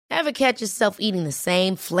Ever catch yourself eating the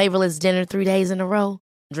same flavorless dinner 3 days in a row?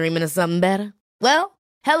 Dreaming of something better? Well,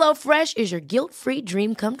 HelloFresh is your guilt-free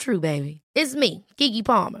dream come true, baby. It's me, Keke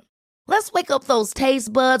Palmer. Let's wake up those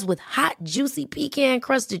taste buds with hot, juicy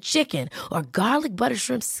pecan-crusted chicken or garlic butter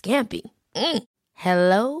shrimp scampi.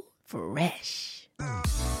 Hello Fresh.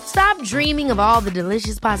 Stop dreaming of all the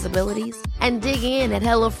delicious possibilities and dig in at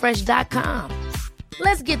HelloFresh.com.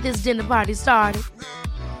 Let's get this dinner party started.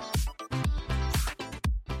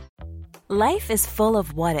 Life is full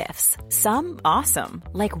of what-ifs. Some awesome,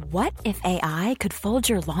 like what if AI could fold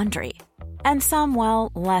your laundry? And some,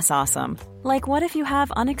 well, less awesome, like what if you have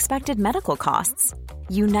unexpected medical costs?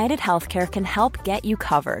 United Healthcare can help get you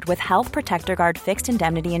covered with Health Protector Guard fixed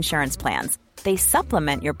indemnity insurance plans. They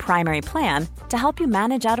supplement your primary plan to help you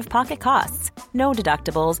manage out-of-pocket costs. No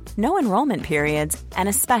deductibles, no enrollment periods, and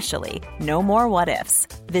especially no more what-ifs.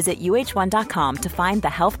 Visit uh1.com to find the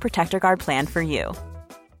Health Protector Guard plan for you.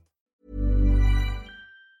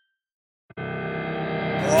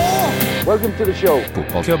 Welcome to the show.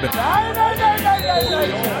 Fotballklubben.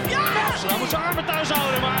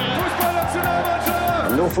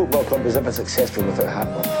 No football club is ever successful without a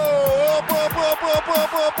handball.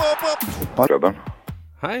 Fotballklubben.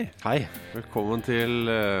 Hei. Velkommen til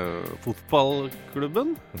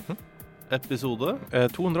fotballklubben. Episode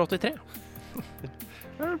 283.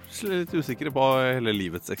 Jeg er litt usikker på hele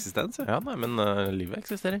livets eksistens. Ja, nei, men livet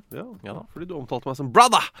eksisterer. Ja da. Fordi du omtalte meg som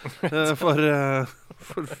brother for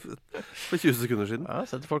 20 sekunder siden. Ja,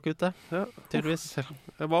 setter folk ut det. Ja. Tydeligvis.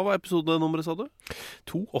 Hva var episodenummeret, sa du?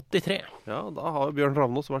 283. Ja, da har Bjørn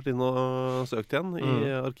Ravnås vært inne og søkt igjen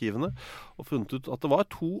i arkivene og funnet ut at det var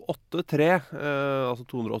 283, altså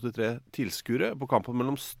 283 tilskuere på kampen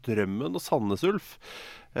mellom Strømmen og Sandnes Ulf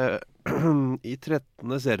i 13.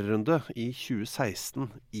 serierunde i 2016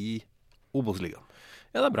 i Obos-ligaen.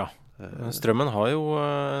 Ja, det er bra. Strømmen har jo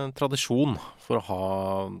tradisjon for å ha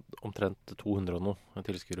omtrent 200 og noe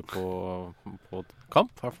tilskuere på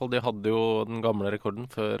kamp. I hvert fall de hadde jo den gamle rekorden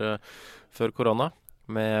før korona.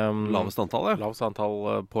 Med lavest antall, lavest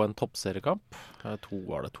antall på en toppseriekamp.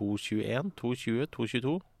 Var det 221, 220,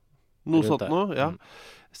 222? Noe sånt nå, ja.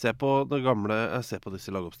 Jeg ser på disse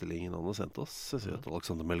lagoppstillingene han har sendt oss. Jeg ser at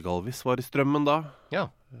Alexander Melgalvis var i Strømmen da. Ja.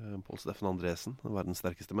 Pål Steffen Andresen, verdens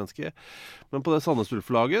sterkeste menneske. Men på det Sandnes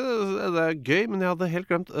Ulf-laget, det er gøy, men jeg hadde helt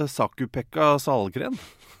glemt Saku-Pekka Salgren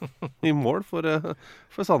i mål for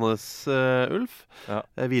Sandnes Ulf. Ja.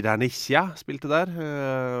 Vidar Nisja spilte der,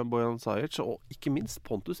 Bojan Sajic, og ikke minst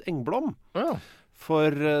Pontus Engblom. Ja.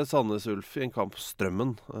 For Sandnes Ulf i en kamp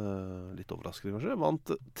Strømmen, litt overraskende kanskje, vant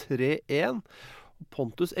 3-1.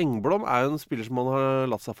 Pontus Engblom er jo en spiller som man har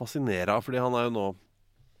latt seg fascinere av, fordi han er jo nå,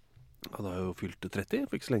 han har jo fylt 30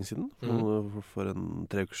 for ikke så lenge siden, for en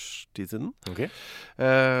 3 ukers tid siden. Ok.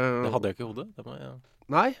 Det hadde jeg ikke i hodet.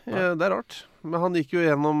 Nei, det er rart. Men han gikk jo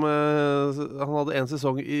gjennom, han hadde en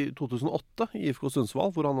sesong i 2008 i IFK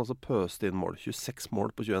Sundsvall, hvor han altså pøste inn mål, 26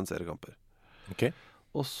 mål på 21 seriekamper. Ok.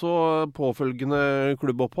 Og så påfølgende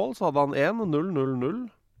klubbopphold så hadde han 1-0-0-0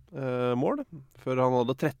 mål, før han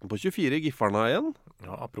hadde 13 på 24 i Giffarna igjen.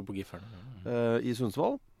 Ja, apropos Giffarna. I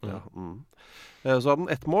Sundsvall. Ja. Så hadde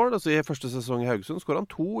han 1 mål, altså i første sesong i Haugesund skåret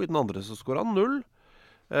han 2, i den andre så skåret han 0.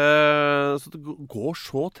 Så det går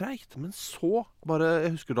så tregt, men så bare,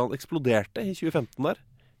 jeg husker da han eksploderte i 2015 der,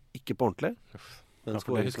 ikke på ordentlig. Ja,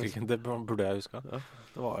 for det husker ikke, det burde jeg huske. Ja,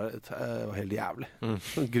 det var helt jævlig.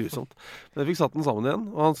 Grusomt. Men jeg fikk satt den sammen igjen,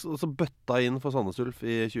 og han så bøtta inn for Sandnes Ulf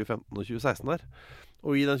i 2015 og 2016 der.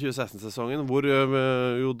 Og i den 2016-sesongen, hvor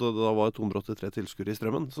jo da var 283 tilskuere i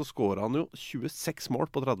Strømmen, så skåret han jo 26 mål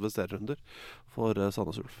på 30 serierunder for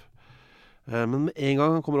Sandnes Ulf. Men med en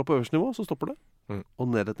gang han kommer opp på øverste nivå, så stopper det. Og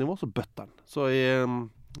ned et nivå, så bøtter han. Så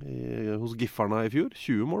hos Giffarna i fjor,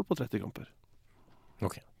 20 mål på 30 kamper.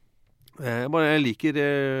 Ok. Jeg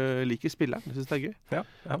liker spilleren. Jeg synes det er gøy. Ja,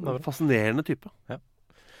 det er bra. Fascinerende type. Ja.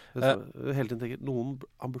 Hele tiden tenker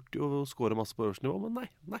han burde jo skåre masse på øverste nivå, men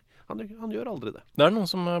nei, han gjør aldri det. Det er noen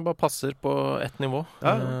som bare passer på ett nivå,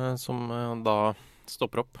 som da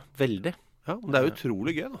stopper opp veldig. Ja, men det er jo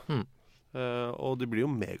utrolig gøy da. Og de blir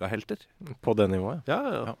jo megahelter. På det nivået,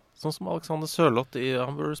 ja. Sånn som Alexander Sørloth,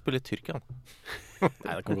 han burde spille i Tyrkia.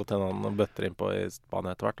 Nei, det kan godt hende han bøtter inn på i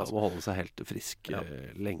Spania etter hvert. Han må holde seg helt frisk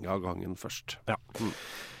lenge av gangen først. Ja.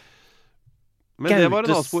 Men det var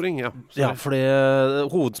en avsporing, ja. Ja, fordi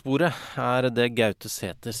hovedsporet er det Gaute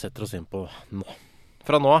Sæther setter oss inn på nå.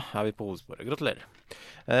 Fra nå er vi på hovedsporet. Gratulerer.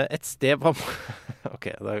 Et sted var Ok,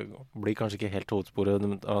 det blir kanskje ikke helt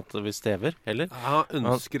hovedsporet at vi stever, heller. Jeg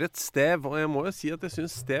ønsker et stev, og jeg må jo si at jeg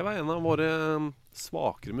synes stev en av våre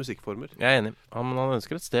svakere musikkformer. Jeg enig. Men han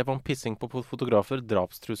ønsker et stev om pissing på fotografer,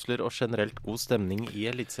 drapstrusler og generelt god stemning i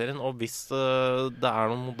Eliteserien. Og hvis det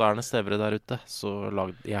noen moderne stevere der ute, så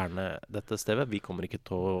lag gjerne dette stevet. Vi kommer ikke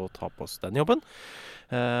til å ta på oss den jobben.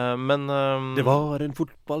 Men det var en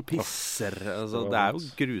fotballpisser. Altså, det jo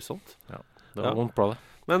grusomt. Ja, det var vondt bra det.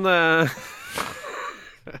 Men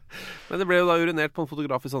det ble jo da urinert på en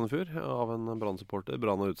fotograf i Sandefjord av en Brann-supporter.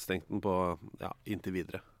 Brann har utstengt den på, inntil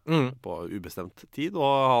videre. På ubestemt tid.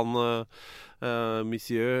 Og han,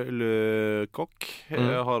 Monsieur Le Coq,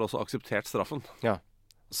 har også akseptert straffen. Ja.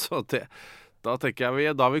 Så da tenker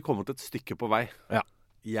jeg da har vi kommet et stykke på vei. Ja.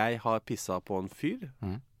 Jeg har pisset på en fyr.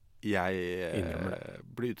 Jeg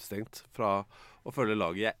blir utestengt fra å følge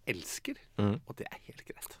laget jeg elsker, og det helt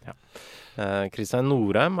greit. Ja. Kristian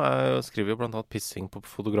Norheim skriver jo blant annet pissing på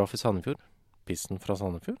fotograf i Sandefjord. Pissen fra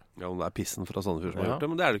Sandefjord? Ja, om det pissen fra Sandefjord som har gjort det,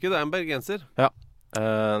 men det det jo ikke, det en bergenser. Ja,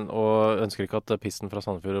 og ønsker ikke at pissen fra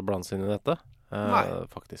Sandefjord blandes inn i dette. Nei.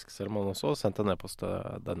 Faktisk, selv om han også sendte en e-post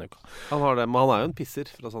denne uka. Han har det, men han jo en pisser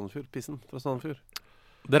fra Sandefjord. Pissen fra Sandefjord.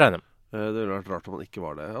 Det regner jeg med. Det ville vært rart om han ikke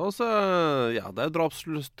var det. Og så, det jo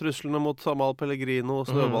drapstruslene mot Amal Pellegrino,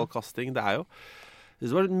 snøballkasting. Det det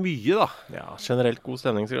var litt mye, da. Ja, generelt god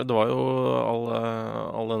stemning. Det var jo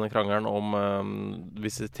all denne krangelen om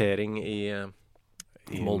visitering i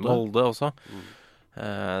Molde også.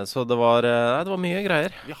 Så det var mye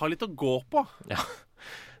greier. Vi har litt å gå på. Ja.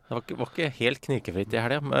 Det var ikke helt knirkefritt i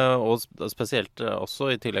helgen, og spesielt også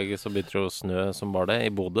i tillegg så begynte det å snø som var det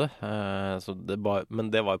i Bodø, men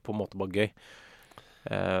det var på en måte bare gøy.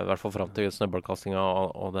 I hvert fall frem til snøballkastinga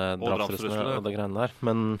og det drapstruslene og det greiene der.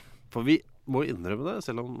 Men for vi må innrømme det,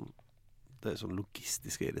 selv om det sånn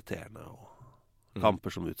logistisk irriterende og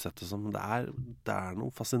kamper som utsettes, men det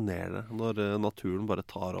noe fascinerende når naturen bare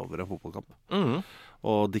tar over en fotballkamp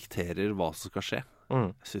og dikterer hva som skal skje.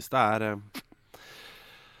 Jeg synes det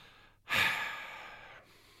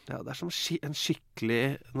det som en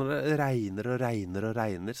skikkelig når det regner og regner og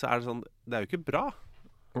regner, så det sånn, det jo ikke bra.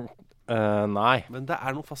 Nei. Men det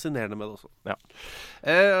noe fascinerende med det også. Ja.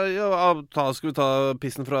 Skal vi ta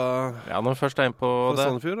pissen fra når vi først inne på det.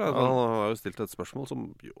 Sandefjord. Han har jo stilt et spørsmål som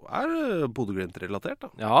jo Bodø-Glimt-relatert,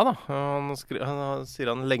 da. Ja da. Han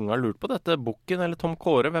sier han lenge har lurt på dette. Bukken eller Tom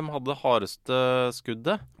Kåre, hvem hadde hardeste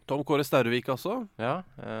skuddet? Tom Kåre Staurevik altså. Ja,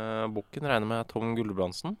 Bukken regner med Tom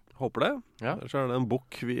Gulbrandsen. Håper det. Ja. Så det en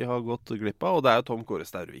bukk vi har gått glipp av, og det jo Tom Kåre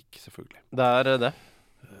Staurevik, selvfølgelig. Det det.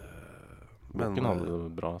 Bukken hadde jo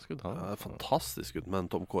bra skudd. Fantastisk skudd, men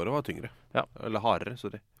Tom Kåre var tyngre. Ja. Eller hardere,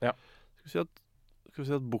 sorry. Ja. Skal vi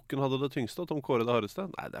si at Bukken hadde det tyngste, og Tom Kåre det hardeste?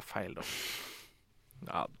 Nei, det feil, da.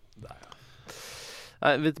 Ja,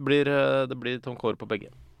 Nei, det blir Tom Kåre på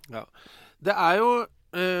begge. Ja. Det jo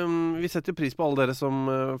vi setter pris på alle dere som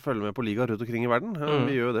følger med på liga rundt omkring i verden.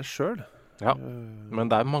 Vi gjør jo det selv. Ja, men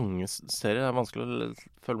det mange serier. Det vanskelig å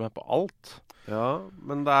følge med på alt. Ja,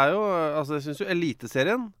 men det jo altså, jeg synes jo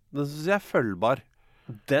Eliteserien, den synes jeg følbar.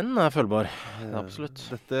 Den følbar, absolutt.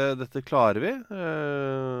 Dette klarer vi.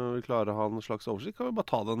 Vi klarer å ha en slags oversikt. Kan vi bare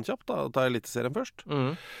ta den kjapt, da? Ta Eliteserien først.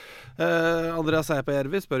 Andreas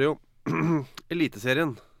Seipa-Jervi spør jo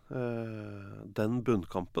Eliteserien, den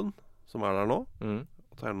bunnkampen som der nå,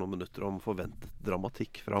 det noen minutter om forventet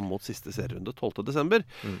dramatikk fram mot siste serierunde 12. desember.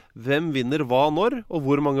 Hvem vinner hva når, og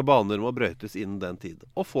hvor mange baner må brøytes innen den tid?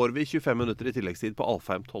 Og får vi 25 minutter i tilleggstid på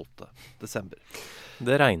Alfheim 12. desember?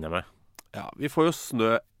 Det regner jeg med. Ja, vi får jo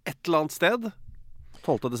snø et eller annet sted.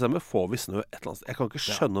 12. desember får vi snø et eller annet sted. Jeg kan ikke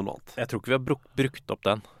skjønne noe annet. Jeg tror ikke vi har brukt opp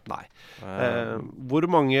den. Nei. Hvor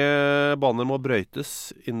mange baner må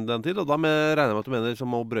brøytes innen den tid? Og da regner jeg med at du mener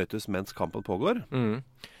som må brøytes mens kampen pågår?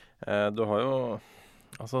 Du har jo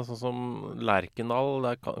altså sånn som Lerkendal,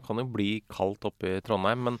 det kan jo bli kaldt oppe i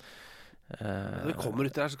Trondheim, men det kommer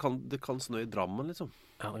ut der, så det kan snø i Drammen, liksom.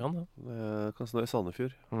 Ja, det kan det. Det kan snø i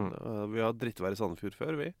Sandefjord. Vi har drittvær i Sandefjord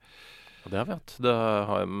før, vi. Ja, det har vi hatt.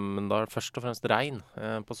 Men da det først og fremst regn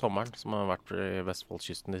på sommeren, som har vært i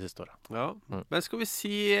Vestfoldkysten de siste årene. Ja, men skal vi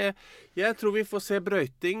si jeg tror vi får se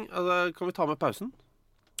brøyting. Altså, kan vi ta med pausen?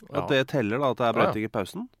 At det teller da, at det brøyting i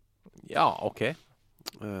pausen? Ja, ok.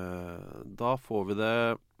 Da får vi det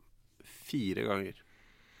 4 ganger.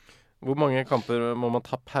 Hvor mange kamper må man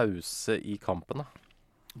ta pause i kampen da?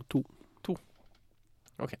 2.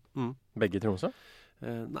 Ok. Begge i Tromsø?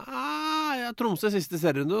 Nei, Tromsø siste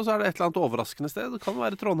serierunde, og så det et eller annet overraskende sted. Det kan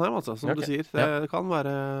være Trondheim, altså, som du sier. Det kan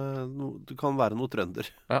være noe trønder.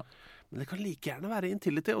 Ja. Men det kan like gjerne være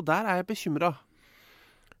Intility, og der jeg bekymret.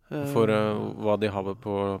 For hva de har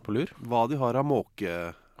på lur? Hva de har av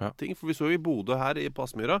ting. For vi så jo i Bodø her på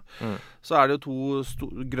Aspmyra, så er det jo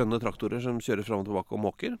to grønne traktorer som kjører fram og tilbake og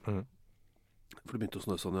måker. For det begynte å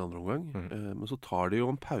snø sånn i andre omgang. Men så tar de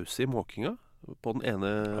jo en pause i måkinga på den ene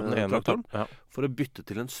traktoren for å bytte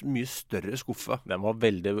til en mye større skuffe. Den var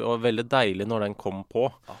veldig deilig når den kom på.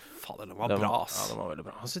 Ja, fader, den var bra, ass. Ja, den var veldig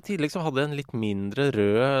bra. Altså, i tillegg så hadde jeg en litt mindre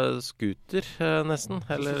rød scooter, nesten.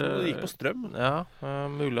 Eller, det gikk på strøm. Ja,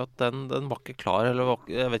 mulig at den var ikke klar, eller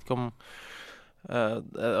jeg vet ikke om...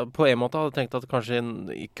 på en måte hadde jeg tenkt at det kanskje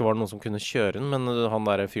ikke var noen som kunne kjøre den, men han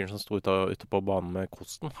der fyren som sto ute på banen med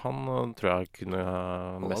kosten, han tror jeg kunne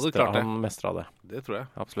mestra det. Det tror jeg.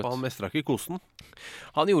 Absolutt. Han mestra ikke kosten.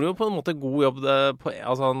 Han gjorde jo på en måte god jobb.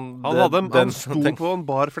 Han sto på en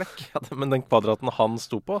bar flekk. Ja, men den kvadraten han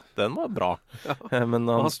sto på, den var bra. Men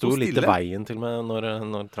han sto litt i veien til meg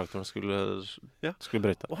når traktoren skulle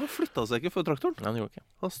brøyte. Og han flytta seg ikke for traktoren. Han gjorde ikke.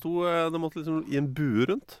 Han sto, det måtte liksom i en bue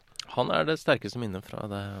rundt. Han er det sterkeste minnet fra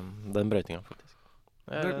den brøytinga, faktisk.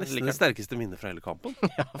 Det er nesten det sterkeste minnet fra hele kampen.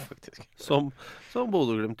 Ja, faktisk. Som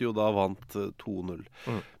Bodø-Glimt jo da vant 2-0.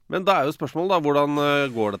 Men da er jo spørsmålet da, hvordan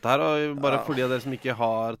går dette her? Og bare for de av dere som ikke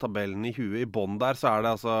har tabellen i huet, i bånn der, så er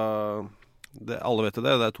det altså... alle vet jo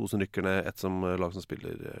det. Det er 2 som rykker ned, 1 som lag som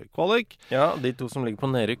spiller kvalik. Ja, de 2 som ligger på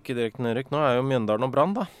direkte nedrykk nå er jo Mjøndalen og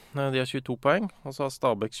Brann da. De har 22 poeng, og så har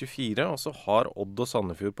Stabæk 24, og så har Odd og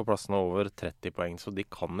Sandefjord på plassene over 30 poeng, så de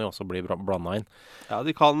kan jo også bli blandet inn. Ja,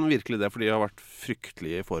 de kan virkelig det, for de har vært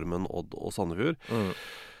fryktelige i formen Odd og Sandefjord.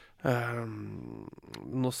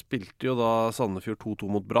 Nå spilte jo da Sandefjord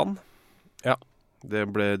 2-2 mot Brann. Ja.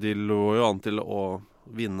 De lå jo an til å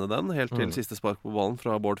vinne den, helt til siste spark på ballen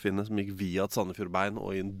fra Bård Finne, som gikk via et Sandefjord-bein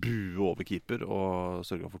og i en bue over keeper og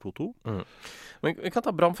sørget for 2-2. Men vi kan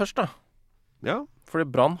ta Brann først da. Ja. Fordi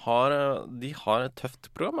Brann har et tøft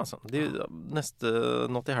program, altså.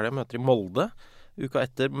 Nå til helgen møter de Molde. Uka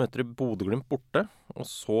etter møter de Bodø-Glimt borte, og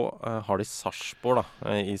så har de Sarpsborg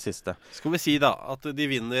da, i siste. Skal vi si da, at de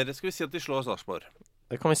vinner, skal vi si at de slår Sarpsborg?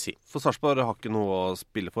 Det kan vi si. For Sarpsborg har ikke noe å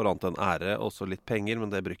spille for annet enn ære, også litt penger,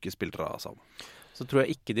 men det bruker spillere sammen. Så tror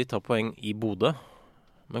jeg ikke de tar poeng i Bodø,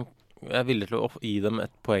 men jeg er villig til å gi dem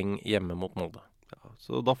et poeng hjemme mot Molde. Ja,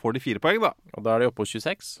 så da får de 4 poeng da. Og da er de oppe på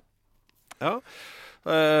 26. Ja,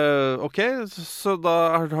 ok, så da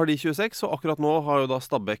har de 26, og akkurat nå har jo da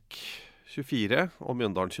Stabæk 24 og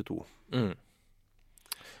Mjøndalen 22.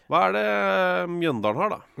 Hva er det Mjøndalen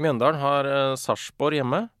har da? Mjøndalen har Sarpsborg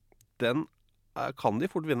hjemme. Den kan de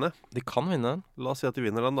fort vinne. De kan vinne den. La oss si at de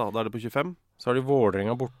vinner den da. Da er det på 25. Så har de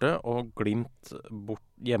Vålerenga borte og Glimt bort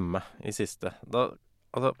hjemme i siste.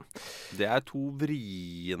 Det er 2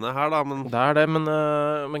 vriene her da, men... Det er det,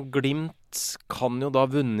 men Glimt kan jo da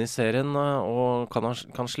vunne i serien og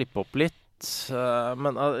kan slippe opp litt.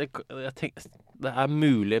 Men jeg tenker, det er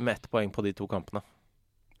mulig med 1 poeng på de 2 kampene.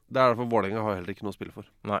 Det er derfor Vålerenga har heller ikke noe å spille for.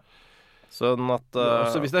 Nei. Sånn at...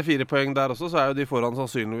 Så hvis det er 4 poeng der også, så er jo de foran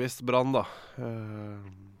sannsynligvis Brann da.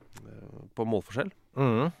 På målforskjell.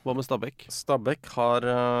 Hva med Stabæk? Stabæk har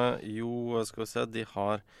skal vi se, de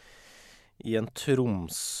har igjen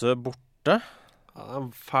Tromsø borte. Ja, en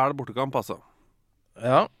fæl bortekamp, altså.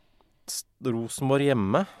 Ja. Rosenborg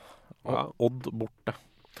hjemme og Odd borte.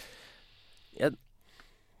 Jeg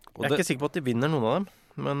er ikke sikker på at de vinner noen av dem,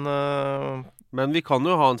 men vi kan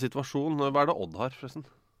jo ha en situasjon. Hva er det Odd har, forresten?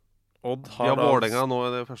 Odd har Vålerenga nå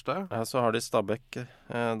i det første. Ja, så har de Stabæk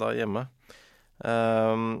da hjemme.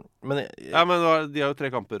 Men de har jo 3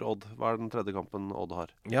 kamper, Odd. Hva er den 3. kampen Odd har?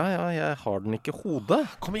 Ja, jeg har den ikke i hodet.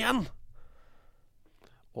 Kom igjen!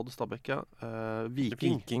 Odd Stabæk, ja.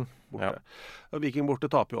 Viking borte. Ja. Viking borte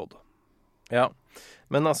taper jo Odd. Ja,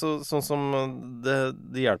 men altså, sånn som det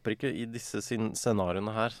hjelper ikke i disse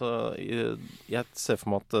scenarioene her, så jeg ser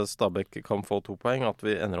for meg at Stabæk kan få 2 poeng, at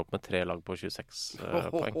vi ender opp med 3 lag på 26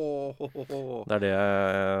 poeng. Det er det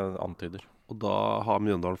jeg antyder. Og da har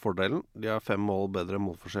Mjøndalen fordelen. De har 5 mål bedre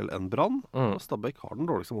målforskjell enn Brann, og Stabæk har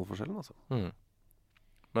den dårligste målforskjellen, altså.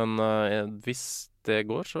 Men hvis det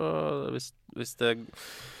går, så hvis det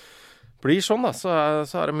blir sånn da, så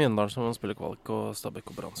er det Mjøndalen som spiller kvalik, og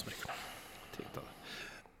Stabæk og Brann som rykker.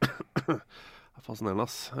 Det er fascinerende,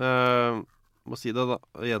 ass. Må si det da,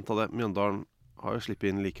 gjenta det. Mjøndalen har jo slippet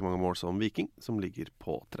inn like mange mål som Viking, som ligger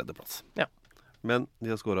på 3. plass. Ja. Men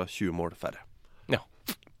de har skåret 20 mål færre. Ja.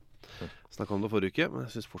 Snakket om det forrige uke, men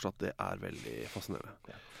jeg synes fortsatt det er veldig fascinerende.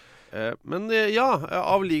 Ja. Men ja,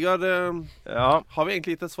 av ligaer har vi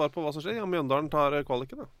egentlig gitt et svar på hva som skjer. Ja, Mjøndalen tar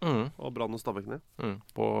kvaliken, og Brann og Stabæk ned.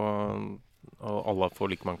 Og alle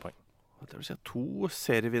får like mange poeng. Det vil si at 2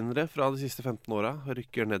 serievinnere fra de siste 15 årene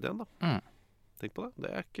rykker ned igjen da. Tenk på det.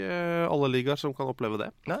 Det er ikke alle ligaer som kan oppleve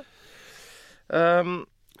det. Nei.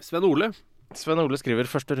 Sven Ole Sven Ole skriver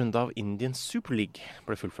første runde av Indian Super League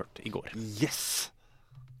ble fullført i går. Yes!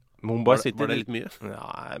 Mumbai City Var det litt mye?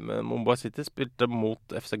 Nei, men Mumbai City spilte mot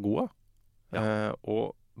FC Goa. Og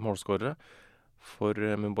målskårere for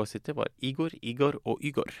Mumbai City var Igor og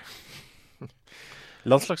Igor.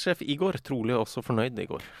 Landslagssjef Igor trolig også fornøyd i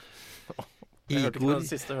går. Jeg hørte ikke den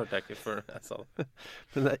siste, hørte jeg ikke før jeg sa det.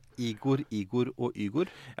 Men det er Igor og Igor?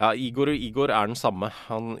 Ja, Igor og Igor er den samme.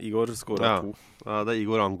 Igor skåret 2. Ja, det er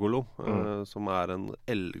Igor Angolo, som er en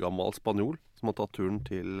eldgammel spanjol som har tatt turen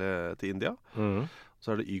til India. Så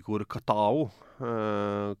er det Igor Catatao,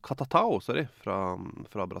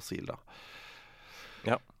 fra Brasil da.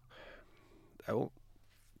 Ja. Det er jo...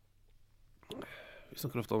 Vi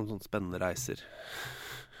snakker ofte om sånne spennende reiser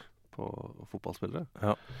på fotballspillere.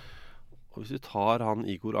 Ja. Og hvis vi tar han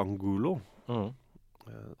Igor Angulo, han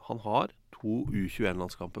har 2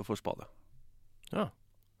 U21-landskamper for Spania. Ja.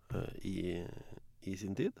 I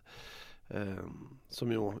sin tid.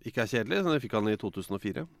 Som jo ikke er kjedelig, så det fikk han i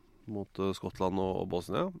 2004 mot Skottland og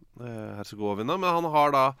Bosnia, Herzegovina. Men han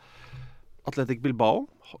har da Athletic Bilbao.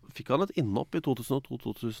 Fikk han et innhopp i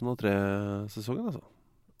 2002-2003-sesongen, altså.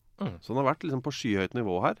 Så han har vært liksom på skyhøyt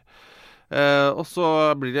nivå her. Og så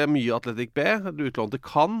blir det mye Athletic B, du utlånt til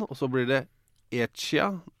Cannes, og så blir det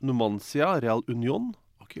Echia, Numancia, Real Union.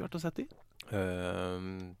 Har ikke vært å sett de?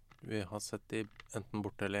 Vi har sett de enten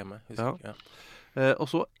borte eller hjemme. Ja. Og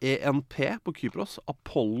så ENP på Kypros,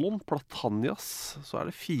 Apollon, Platanias. Så er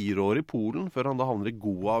det 4 år i Polen før han da havner i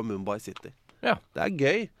Goa og Mumbai City. Ja. Det er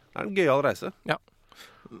gøy. Det er en gøyal reise. Ja.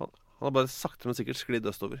 Han har bare sakte, men sikkert sklidd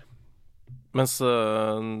østover. Mens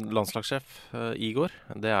landslagssjef Igor,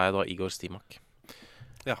 det er da Igor Stimak.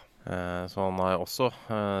 Ja. Så han har jo også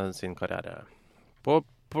sin karriere på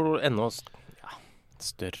enda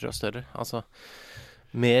større og større. Altså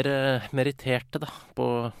mer meritterte da,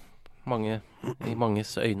 i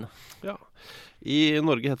manges øyne. Ja. I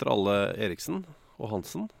Norge heter alle Eriksen og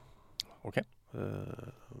Hansen. Ok.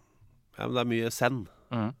 Ja, men det er mye Sen.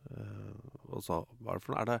 Og så, hva er det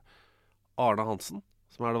for noe? Er det Arne Hansen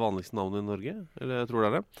som er det vanligste navnet i Norge? Eller jeg tror det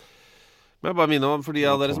er det. Men jeg bare minner om, fordi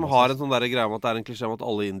av dere som har en sånn der greie om at det er en klisjé om at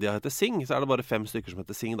alle i India heter Singh, så er det bare 5 stykker som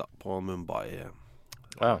heter Singh da, på Mumbai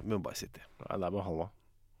City. Nei, det er bare halva.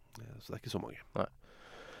 Så det er ikke så mange. Nei.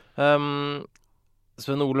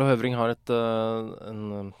 Sven Ole Høvring har det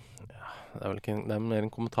er vel ikke, det er mer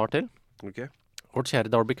en kommentar til. Ok. Vårt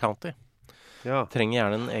kjære Derby County trenger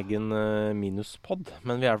gjerne en egen minuspod,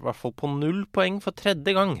 men vi er i hvert fall på 0 poeng for 3.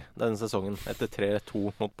 gang denne sesongen, etter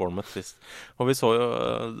 3-2 mot Bournemouth sist. Og vi så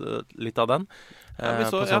jo litt av den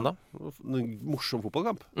på søndag. Ja. Morsom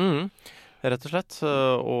fotballkamp. Rett og slett.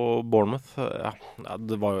 Og Bournemouth,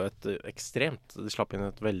 det var jo et ekstremt, de slapp inn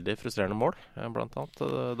et veldig frustrerende mål, blant annet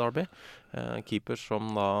Derby. Keeper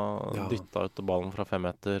som da dyttet ut ballen fra 5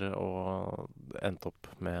 meter og endte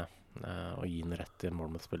opp med og gi den rett til en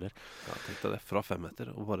målmedspiller. Ja, jeg tenkte det fra 5 meter,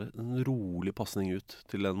 og bare en rolig passning ut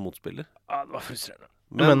til en motspiller. Ja, det var frustrerende.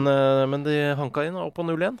 Men de hanka inn opp på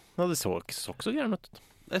 0-1. Ja, det så ikke så gærent ut.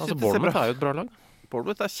 Altså, Bournemouth er jo et bra lag.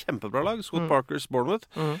 Bournemouth er kjempebra lag, Scott Parkers Bournemouth.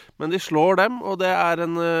 Men de slår dem, og det er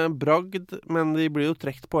en bragd, men de blir jo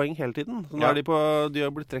trekt poeng hele tiden. Så nå er de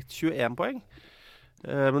har blitt trekt 21 poeng.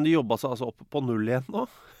 Men de jobba seg altså opp på 0 igjen nå.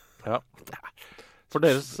 Ja. For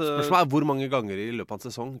deres spørsmålet er hvor mange ganger i løpet av en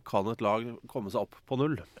sesong kan et lag komme seg opp på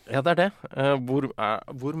 0? Ja, det er det. Hvor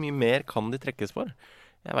mye mer kan de trekkes for?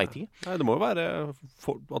 Jeg vet ikke. Nei, det må jo være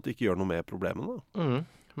at de ikke gjør noe med problemene.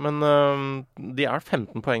 Men de er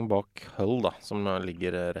 15 poeng bak Hull, da, som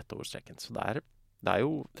ligger rett over streken. Så det er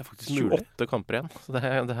jo det er faktisk 28 kamper igjen. Så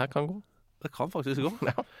det her kan gå. Det kan faktisk gå.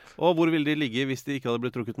 Ja. Og hvor ville de ligge hvis de ikke hadde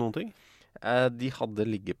blitt trukket noen ting? De hadde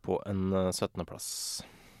ligget på en 17. plass.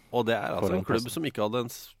 Og det er altså en klubb som ikke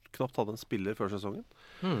knapt hadde en spiller før sesongen.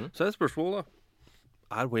 Så er det spørsmålet da.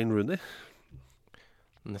 Er Wayne Rooney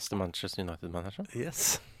neste Manchester United-manager?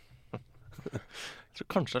 Yes. Jeg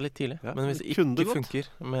tror kanskje det er litt tidlig. Men hvis det ikke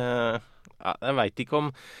funker med... jeg vet ikke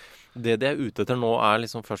om det de er ute etter nå er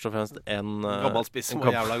liksom først og fremst en gammel spiss som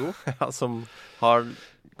er jævla god. Som har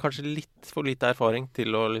kanskje litt for lite erfaring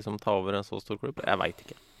til å liksom ta over en så stor klubb. Jeg vet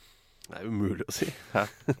ikke. Det er umulig å si.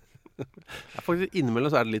 Faktisk innimellom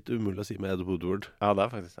så er det litt umulig å si med Ed Woodward. Ja, det er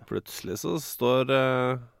faktisk det. Plutselig så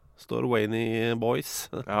står Wayne i boys.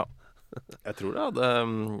 Ja. Jeg tror det hadde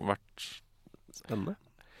vært spennende.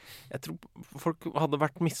 Jeg tror folk hadde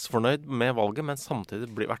vært misfornøyd med valget, men samtidig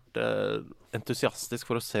vært entusiastisk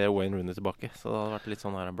for å se Wayne Rooney tilbake. Så det hadde vært litt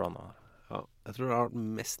sånn her blanda. Ja, jeg tror det har vært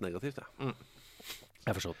mest negativt,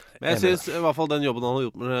 Jeg forstår. Men jeg synes i hvert fall den jobben han har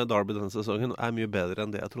gjort med Derby denne sesongen er mye bedre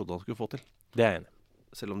enn det jeg trodde han skulle få til. Det er jeg enig.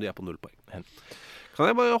 Selv om de er på 0 poeng. Kan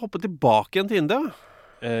jeg bare hoppe tilbake igjen til India?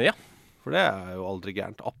 Ja. For det er jo aldri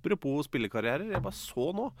gærent. Apropos spillekarrierer, jeg bare så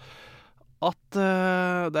nå at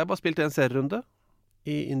det er bare spilt en serierunde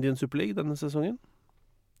i Indian Super League denne sesongen.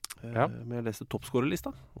 Men jeg leste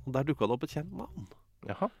toppskårerlista, og der dukket det opp et kjent navn.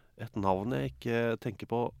 Jaha. Et navn jeg ikke tenker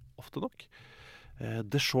på ofte nok.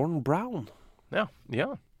 Deshaun Brown. Ja.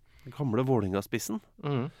 Den gamle Vålinga-spissen.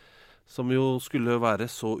 Som jo skulle være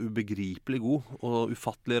så ubegripelig god og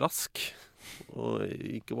ufattelig rask. Og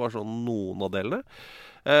ikke var sånn noen av delene.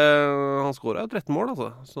 Han skåret jo 13 mål, altså.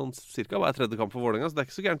 Sånn cirka hver tredje kamp for Vålinga, så det er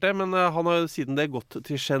ikke så gærent det. Men han har jo siden det gått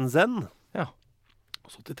til Shenzhen. Ja. Og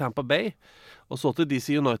så til Tampa Bay. Og så til DC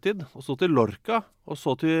United. Og så til Lorca. Og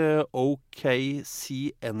så til OKC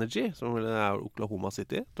Energy, som er Oklahoma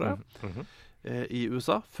City, tror jeg. I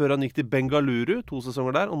USA. Før han gikk til Bengaluru 2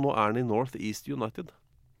 sesonger der. Og nå er han i North East United.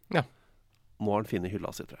 Ja. Nå har han funnet hylla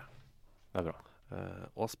si, tror jeg. Det er bra.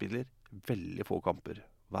 Og spiller veldig få kamper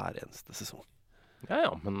hver eneste sesong.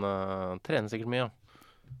 Ja, men trener sikkert mye.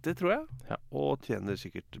 Det tror jeg. Ja. Og tjener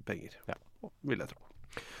sikkert penger. Ja, vil jeg tro.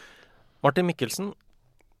 Martin Mikkelsen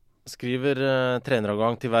skriver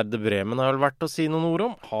treneravgang til Werder Bremen har vel vært å si noen ord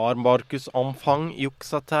om. Har Markus Anfang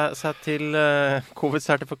juksa seg til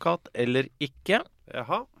covid-sertifikat eller ikke?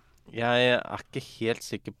 Jaha. Jeg er ikke helt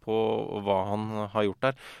sikker på hva han har gjort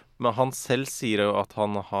der. Men han selv sier jo at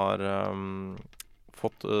han har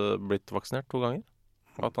blitt vaksinert 2 ganger.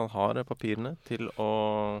 At han har papirene til å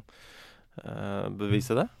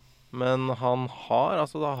bevise det. Men han har,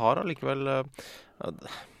 allikevel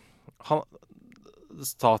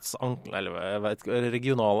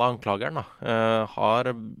regionale anklageren har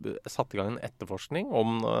satt i gang en etterforskning om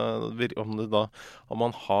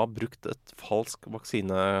man har brukt et falsk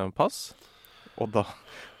vaksinepass. Og da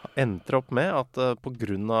endte det opp med at på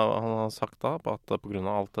grunn av, han har sagt da, at på grunn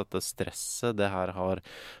av alt dette stresset det her har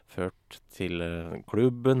ført til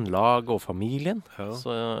klubben, lag og familien, så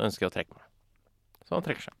ønsker jeg å trekke meg. Så han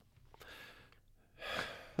trekker seg.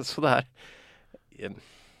 Så det er... Jeg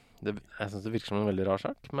synes det virker som en veldig rar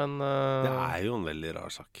sak, men... Det er jo en veldig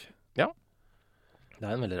rar sak. Ja, det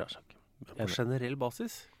er en veldig rar sak. På generell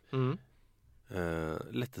basis.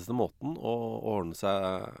 Letteste måten å ordne seg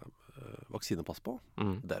vaksinepass på,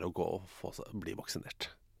 det er å gå og bli vaksinert.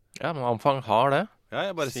 Ja, men Anfang har det. Ja,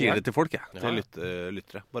 jeg bare sier det til folk, til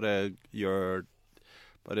lyttere. Bare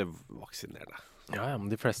vaksiner deg. Ja,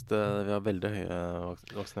 men de fleste, vi har veldig høye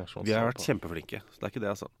vaksinasjonsrate. Vi har vært kjempeflinke, så det er ikke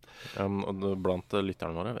det, altså. Og blant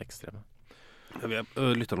lytterne våre er ekstreme.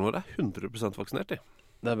 Lytterne våre er 100% vaksinert, de.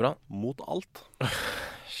 Det er bra. Mot alt.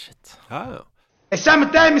 Shit. Ja.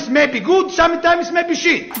 Sometimes may be good, sometimes may be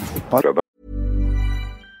shit.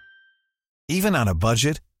 Even on a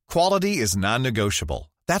budget, quality is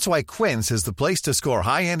non-negotiable. That's why Quince is the place to score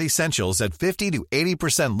high-end essentials at 50 to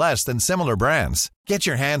 80% less than similar brands. Get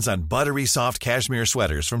your hands on buttery soft cashmere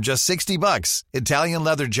sweaters from just $60, Italian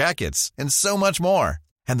leather jackets, and so much more.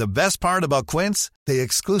 And the best part about Quince, they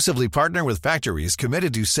exclusively partner with factories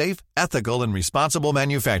committed to safe, ethical, and responsible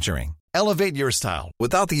manufacturing. Elevate your style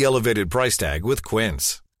without the elevated price tag with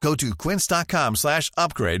Quince. Go to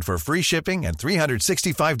quince.com/upgrade for free shipping and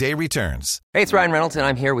 365-day returns. Hey, it's Ryan Reynolds, and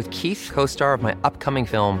I'm here with Keith, co-star of my upcoming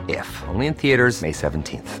film, If, only in theaters May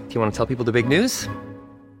 17th. Do you want to tell people the big news?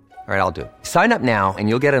 All right, I'll do it. Sign up now and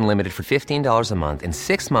you'll get unlimited for $15 a month and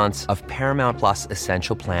 6 months of Paramount Plus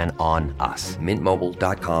Essential Plan on us.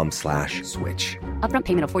 MintMobile.com/switch. Upfront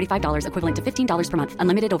payment of $45 equivalent to $15 per month.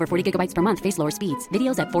 Unlimited over 40 gigabytes per month. Face lower speeds.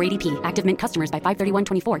 Videos at 480p. Active Mint customers by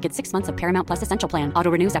 531.24 get 6 months of Paramount Plus Essential Plan.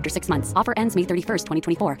 Auto renews after 6 months. Offer ends May 31st,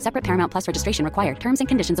 2024. Separate Paramount Plus registration required. Terms and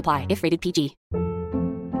conditions apply if rated PG.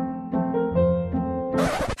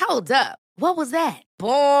 Hold up. What was that?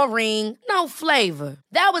 Boring. No flavor.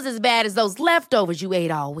 That was as bad as those leftovers you ate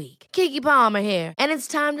all week. Keke Palmer here, and it's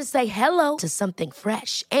time to say hello to something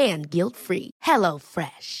fresh and guilt-free. Hello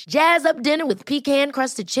Fresh. Jazz up dinner with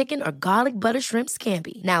pecan-crusted chicken or garlic butter shrimp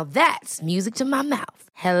scampi. Now that's music to my mouth.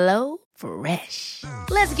 Hello Fresh.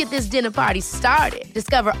 Let's get this dinner party started.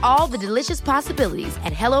 Discover all the delicious possibilities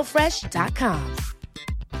at HelloFresh.com.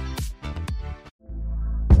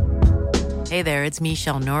 Hey there, it's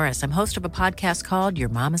Michelle Norris. I'm host of a podcast called Your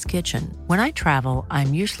Mama's Kitchen. When I travel,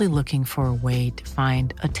 I'm usually looking for a way to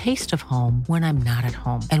find a taste of home when I'm not at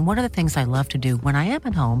home. And one of the things I love to do when I am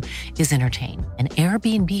at home is entertain. And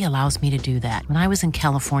Airbnb allows me to do that. When I was in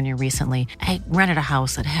California recently, I rented a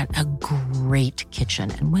house that had a great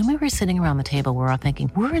kitchen. And when we were sitting around the table, we're all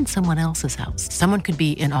thinking, we're in someone else's house. Someone could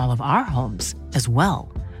be in all of our homes as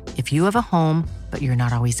well. If you have a home, but you're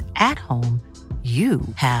not always at home, you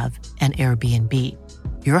have an Airbnb.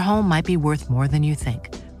 Your home might be worth more than you think.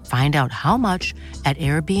 Find out how much at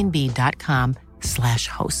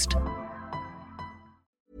airbnb.com/host.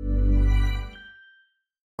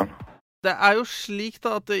 Det jo slik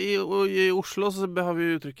da at i Oslo så har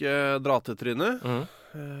vi uttrykket dra til trynet.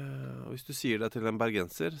 Og hvis du sier det til en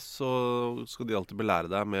bergenser, så skal de alltid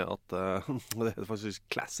belære deg med at det heter faktisk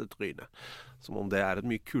klassetryne. Som om det et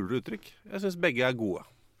mye kulere uttrykk. Jeg synes begge gode.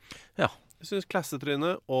 Ja. Jeg synes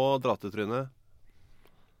klassetryne og dra til trynet,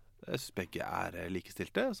 jeg synes begge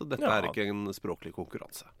likestilte. Så dette ikke en språklig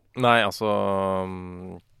konkurranse. Nei, altså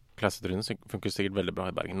klassetryne funker sikkert veldig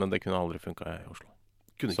bra i Bergen, men det kunne aldri funket i Oslo.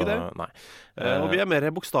 Kunne ikke det? Nei. Og vi mer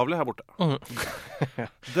bokstavelige her borte.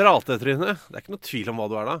 Dratetryne, det ikke noe tvil om hva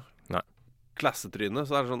du da. Nei. Klassetryne,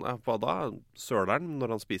 så det sånn, hva da? Søleren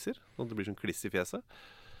når han spiser? Sånn at det blir sånn kliss i fjeset.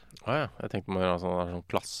 Ja, jeg tenkte mer sånn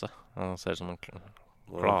klasse. Han ser ut som en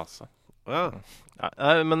klase. Ja.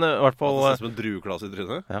 Men i hvert fall... Det ser ut som en drueklasse i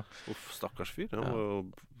trynet. Ja. Uff, stakkars fyr. Han må jo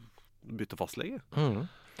bytte fastlege.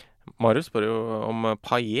 Marius spør jo om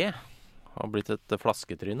paillet har blitt et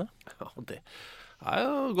flasketryne. Ja, det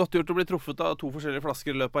jo godt gjort å bli truffet av 2 forskjellige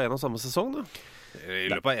flasker i løpet av en og samme sesong, da.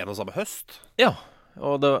 I løpet av en og samme høst. Ja,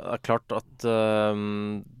 og det klart at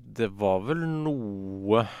det var vel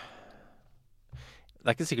noe...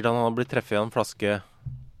 Det ikke sikkert han hadde blitt treffet i en flaske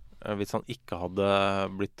hvis han ikke hadde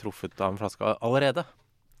blitt truffet av en flaske allerede.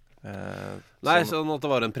 Nei, sånn at det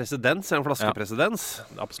var en presedens, en flaskepresedens.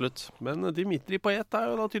 Ja, absolutt. Men Dimitri Payet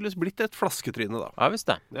jo da tydeligvis blitt et flasketryne, da. Ja, visst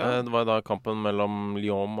det. Ja. Det var da kampen mellom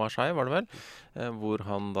Lyon og Marseille, var det vel? Hvor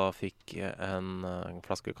han da fikk en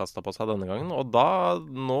flaske kastet på seg denne gangen. Og da,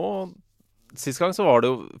 sist gang så var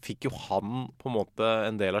det jo, fikk jo han på en måte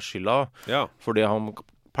en del av skylda. Ja. Fordi han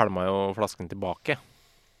pælma jo flasken tilbake.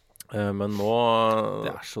 Men nå...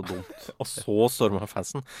 Det så dumt. Og så stormet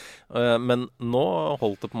fansen. Men nå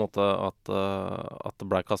holdt det på en måte at det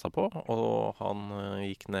ble kastet på, og han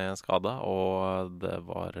gikk ned skada, og det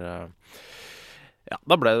var... Ja,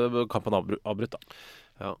 da ble kampen avbrutt da.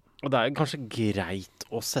 Ja. Og det kanskje greit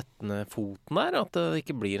å sette ned foten der, at det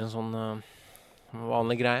ikke blir en sånn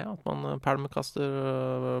vanlig greie, at man pælmer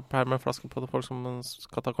flasker på det folk som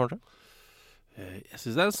skal ta corner. Jeg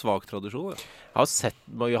synes det en svak tradisjon.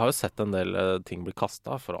 Jeg har jo sett en del ting bli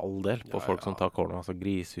kastet, for all del, på folk som tar corner, altså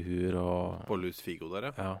grisehuer og... På Luis Figo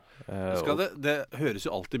der, ja. Det høres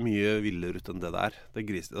jo alltid mye vildere ut enn det der. Det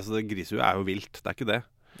grisehuet jo vilt, det ikke det.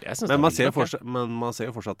 Men man ser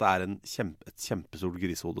jo fortsatt at det et kjempestort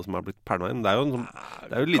grisehode som blitt perna inn. Det jo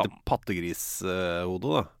et lite pattegrishode,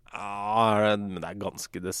 da. Ja, men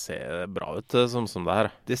det ser bra ut som det her.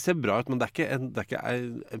 Det ser bra ut, men det ikke en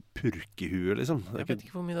purkehue, liksom. Jeg vet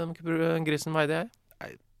ikke hvor mye den grisen veide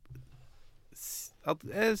jeg.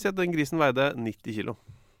 Jeg sier at den grisen veide 90 kilo.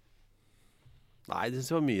 Nei, det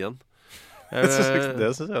synes jeg var mye igjen.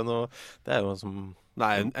 Det synes jeg nå... Det jo som...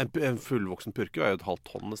 Nei, en fullvoksen purke jo et halvt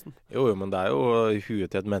tonn nesten. Jo, men det jo huet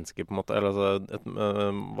til et menneske på en måte. Eller altså et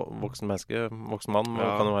voksen menneske, voksen mann,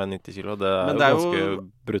 kan jo være 90 kilo. Det jo ganske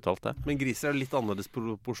brutalt, det. Men griser jo litt annerledes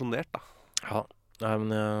proporsjonert, da. Ja, nei, men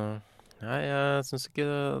jeg synes ikke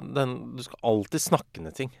du skal alltid snakke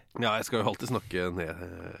ned ting. Ja, jeg skal jo alltid snakke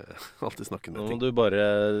ned ting. Nå må du bare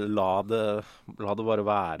la det bare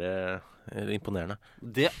være imponerende.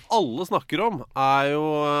 Det alle snakker om jo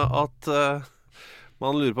at...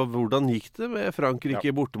 Man lurer på hvordan gikk det med Frankrike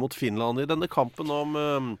borte mot Finland i denne kampen om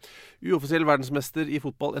uoffisiell verdensmester i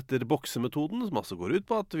fotball etter boksemetoden, som altså går ut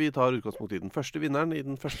på at vi tar utgangspunkt i den første vinneren i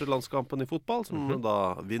den første landskampen i fotball, som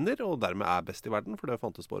da vinner, og dermed best i verden, for det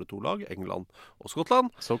fantes bare 2 lag, England og Skottland.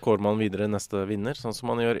 Så går man videre neste vinner, sånn som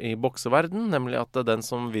man gjør i bokseverden, nemlig at den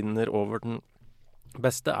som vinner over den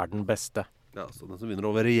beste den beste. Ja, så den som vinner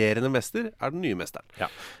over regjerende mester den nye mesteren. Ja.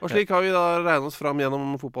 Og slik har vi da regnet oss fram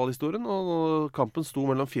gjennom fotballhistorien, og kampen sto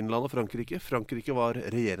mellom Finland og Frankrike. Frankrike var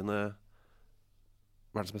regjerende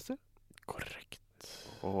verdensmester. Korrekt.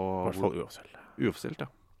 Og i hvert fall uoffisielt. Uoffisielt,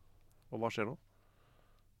 ja. Og hva skjer nå?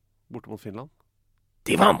 Borte mot Finland.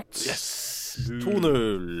 De vant! Yes!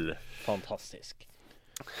 2-0! Fantastisk.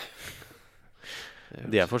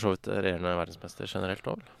 De for så vidt regjerende verdensmester generelt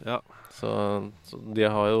også. Ja. Så de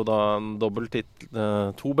har jo da dobbelt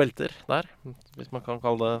 2 belter der, hvis man kan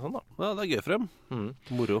kalle det sånn da. Ja, det gøy for dem.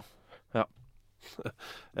 Moro. Ja.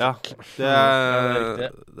 Ja,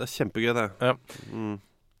 det kjempegøy det. Ja.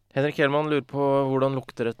 Henrik Hjelmann lurer på hvordan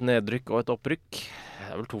lukter et nedrykk og et opprykk.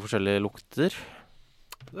 Det vel 2 forskjellige lukter.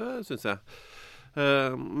 Det synes jeg.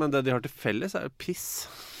 Men det de har til felles jo piss.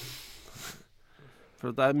 For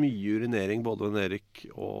det mye urinering både ved nedrykk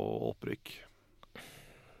og opprykk.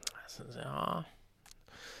 Jeg synes, ja...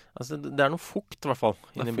 Altså, det noe fukt i hvert fall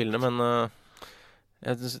inne i bildet, men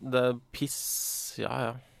jeg synes det piss,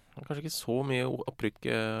 ja. Det kanskje ikke så mye opprykk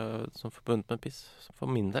som forbundet med piss, for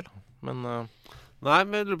min del. Men... Nei,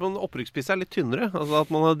 men jeg lurer på om opprykkspiss litt tynnere. Altså at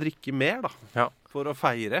man har drikket mer, da. Ja. For å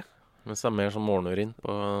feire. Mens det er mer sånn morgenurin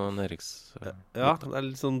på Neriks. Ja, det er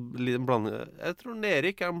litt sånn en blanding. Jeg tror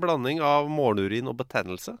Nerik er en blanding av morgenurin og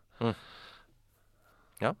betennelse.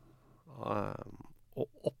 Ja. Og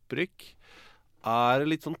opprykk er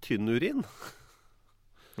litt sånn tynn urin.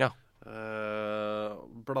 Ja.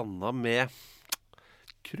 Blanda med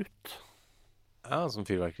krutt. Ja, som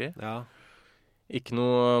fyrverkeri. Ja. Ikke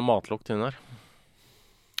noe matlukt inn her.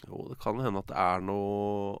 Jo, det kan hende at det er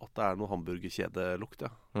noe hamburgerkjedelukt,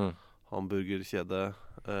 ja. Hamburgerkjede,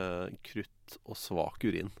 krutt og svak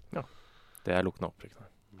urin. Ja, det er lukten av opprykk.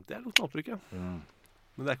 Det er lukten av opprykk, ja.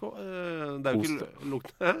 Men det er jo ikke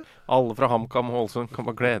lukten. Alle fra HamKam og Ålesund kan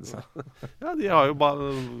bare glede seg. Ja, de har jo bare...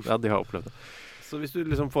 Ja, de har opplevd det. Så hvis du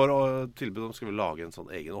liksom får tilbud om skal vi lage en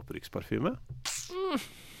sånn egen opprykksparfyme,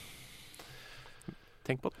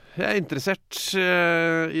 tenk på det. Jeg er interessert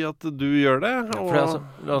i at du gjør det. Ja, for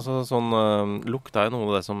det altså sånn lukt er jo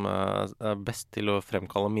noe av det som er best til å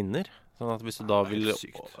fremkalle minner. Sånn at hvis du da vil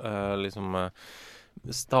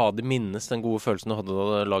stadig minnes den gode følelsen du hadde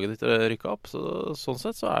da laget ditt rykket opp, sånn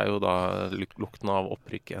sett så er jo da lukten av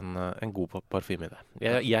opprykk en god parfyme i det.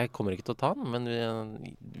 Jeg kommer ikke til å ta den, men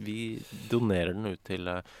vi donerer den ut til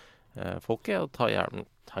folket, og tar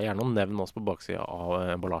gjerne noen nevn også på baksiden av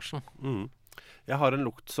emballasjen. Jeg har en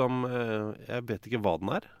lukt som jeg vet ikke hva den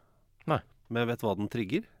er. Nei. Men jeg vet hva den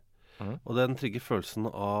trigger. Og den trigger følelsen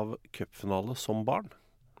av cupfinale som barn.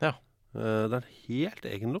 Ja. Det er en helt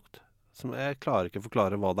egen lukt som jeg klarer ikke å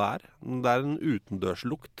forklare hva det er. Det er en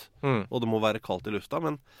utendørslukt, og det må være kaldt i lufta,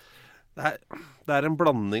 men det er en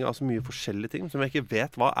blanding av så mye forskjellige ting som jeg ikke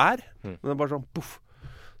vet hva er. Men det er bare sånn, puff.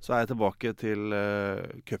 Så er jeg tilbake til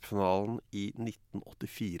cupfinalen i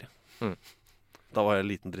 1984. Da var jeg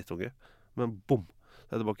en liten drittunge. Men bom, så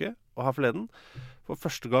er jeg tilbake. Og her forleden, for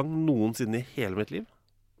første gang noensinne i hele mitt liv,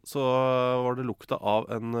 så var det lukta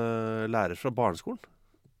av en lærer fra barneskolen.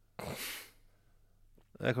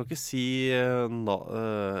 Jeg kan ikke si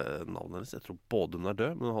navnet hennes. Jeg tror både hun er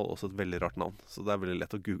død, men hun hadde også et veldig rart navn. Så det er veldig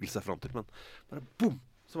lett å google seg frem til. Men bare bom,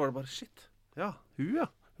 så var det bare shit. Ja, hun ja.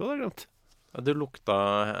 Jo, det har jeg glemt. Ja, du lukta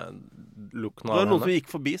lukten av henne? Det var noen som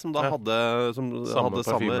gikk forbi, som da hadde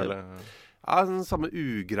samme Ja, den samme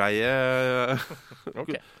ugreie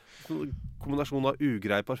kombinasjon av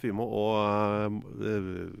ugrei parfyme og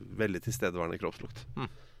veldig tilstedeværende kroppslukt.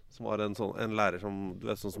 Som var en lærer som, du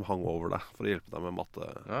vet, sånn som hang over deg for å hjelpe deg med matte.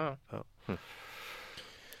 Ja.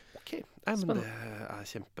 Ok, men det er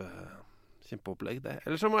kjempeopplegg det.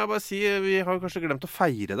 Ellers så må jeg bare si, vi har kanskje glemt å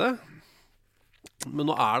feire det. Men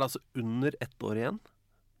nå er det altså under 1 år igjen.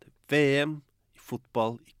 Det er VM i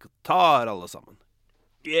fotball i Qatar, alle sammen.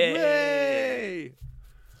 Yay!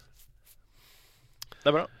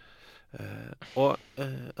 Det er bra. Og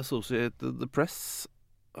Associated Press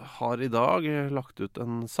har i dag lagt ut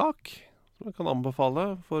en sak som jeg kan anbefale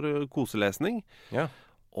for koselesning,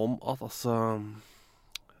 om at altså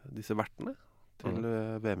disse vertene til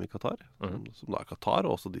VM i Qatar, som da er Qatar,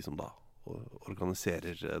 og også de som da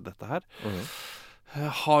organiserer dette her,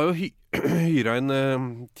 har jo hyret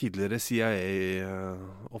en tidligere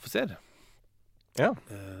CIA-offiser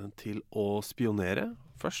til å spionere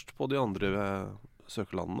først på de andre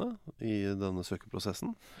søkerlandene i denne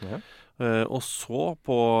søkeprosessen, og så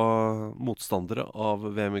på motstandere av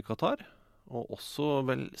VM i Qatar, og også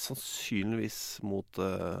vel sannsynligvis mot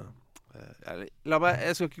jeg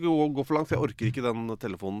skal ikke gå for langt, for jeg orker ikke den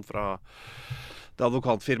telefonen fra det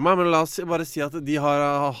advokatfirmaet, men la oss bare si at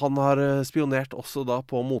han har spionert også da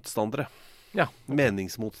på motstandere. Ja.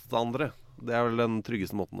 Meningsmotstandere. Det er vel den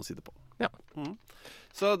tryggeste måten å si det på. Ja.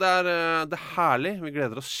 Så det er herlig. Vi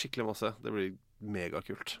gleder oss skikkelig masse. Det blir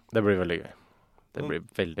megakult. Det blir veldig gøy. Det blir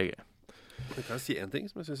veldig gøy. Jeg kan si en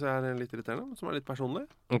ting som jeg synes er litt irriterende, som er litt personlig.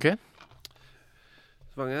 Ok.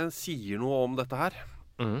 Så mange sier noe om dette her.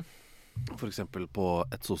 For eksempel på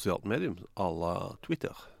et sosialt medium, à la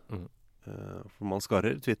Twitter. For man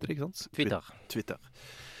skarrer Twitter, ikke sant? Twitter.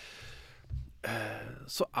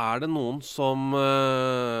 Så er det noen som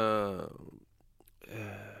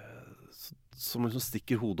liksom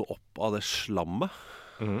stikker hodet opp av det slammet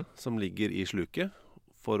som ligger i sluket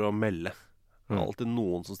for å melde. Det er alltid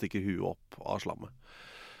noen som stikker huet opp av slammet.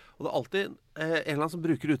 Og det er alltid en eller annen som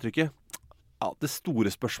bruker uttrykket det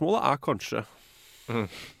store spørsmålet er kanskje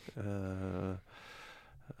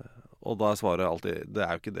og da er svaret alltid det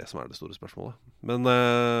er jo ikke det som er det store spørsmålet. Men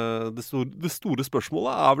det store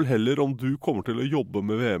spørsmålet er vel heller om du kommer til å jobbe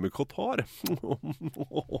med VM i Qatar.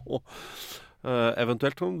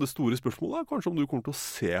 Eventuelt det store spørsmålet er kanskje om du kommer til å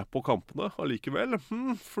se på kampene allikevel.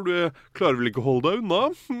 For du klarer vel ikke å holde deg unna?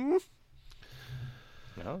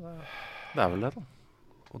 Ja, det er vel det da.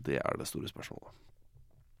 Og det er det store spørsmålet.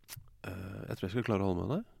 Jeg tror jeg skal klare å holde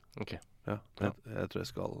med det. Ok. Ja, jeg tror jeg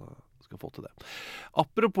skal få til det.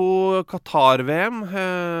 Apropos Qatar-VM,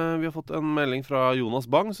 vi har fått en melding fra Jonas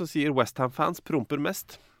Bang som sier West Ham-fans promper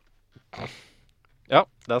mest. Ja,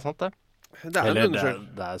 det er sant det. Det er en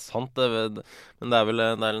undersøkelse. Det er sant det, men det er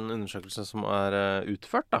en undersøkelse som er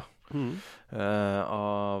utført da.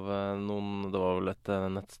 Av noen, det var vel et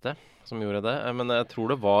nettsted som gjorde det, men jeg tror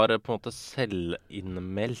det var på en måte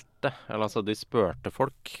selvinnmeldte, eller altså de spurte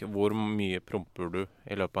folk hvor mye promper du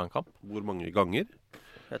i løpet av en kamp. Hvor mange ganger?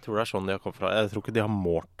 Jeg tror det er sånn de har kommet fra. Jeg tror ikke de har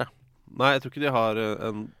målt det. Nei, jeg tror ikke de har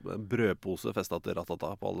en brødpose festet til ratata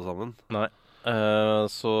på alle sammen. Nei,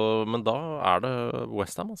 men da er det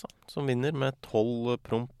West Ham altså, som vinner med 12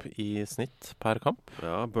 promp i snitt per kamp.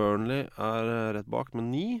 Ja, Burnley er rett bak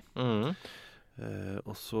med 9.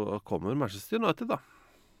 Og så kommer Manchester United da.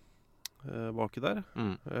 Baki der.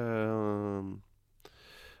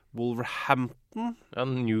 Wolverhampton. Ja,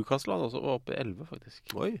 Newcastle hadde også oppe i 11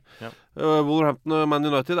 faktisk. Oi. Ja. Wolverhampton og Man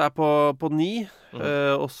United er på 9.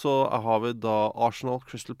 Og så har vi da Arsenal,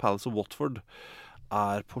 Crystal Palace og Watford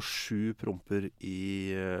er på 7 promper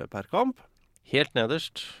per kamp. Helt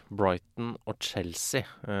nederst Brighton og Chelsea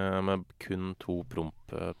med kun 2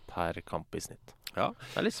 promp per kamp i snitt. Ja.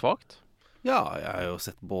 Det er litt svagt. Ja, jeg har jo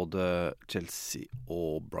sett både Chelsea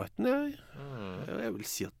og Brighton, jeg. Jeg vil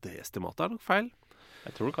si at det estimatet er nok feil.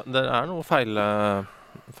 Jeg tror det er noe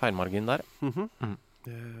feilmargin der.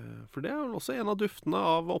 For det er vel også en av duftene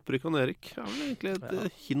av opprykk av Erik. Det er vel egentlig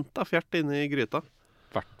et hint av fjert inne i gryta.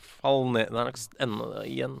 I hvert fall det er nok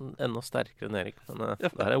enda sterkere enn Erik. Men det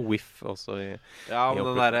er whiff også i men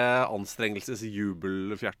den der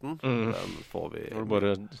anstrengelsesjubelfjerten, den får vi. Når du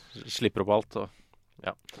bare slipper opp alt og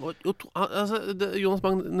ja. Jonas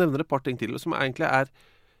Bang nevner et par ting til som egentlig er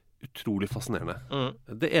utrolig fascinerende.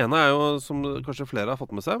 Det ene er jo, som kanskje flere har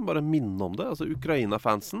fått med seg, bare minne om det, altså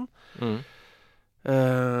Ukraina-fansen. Det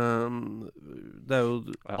er jo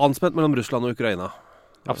anspent mellom Russland og Ukraina.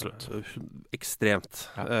 Absolutt. Ekstremt.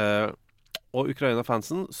 Og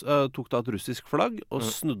Ukraina-fansen tok da et russisk flagg og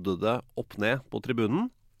snudde det opp ned på tribunen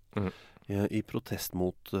i protest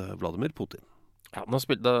mot Vladimir Putin. Ja,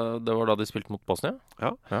 det var da de spilte mot Bosnia.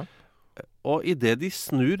 Ja. Og i det de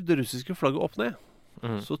snur det russiske flagget opp ned,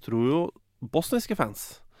 så tror jo bosniske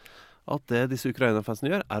fans at det disse Ukraina-fansene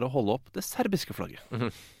gjør, er å holde opp det serbiske flagget.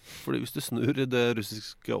 Fordi hvis du snur det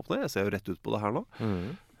russiske opp ned, jeg ser jo rett ut på det her nå,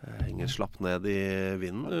 henger slapp ned i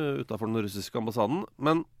vinden utenfor den russiske ambassaden,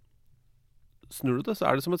 men snur du det, så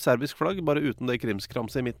er det som et serbisk flagg, bare uten det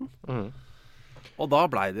krimskramset i midten. Og da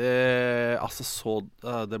ble det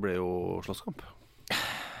det ble jo slåsskamp.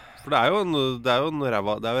 For det er jo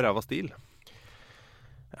ræva stil.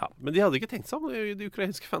 Ja, men de hadde ikke tenkt seg om de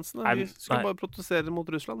ukrainske fansene. De skulle bare protestere mot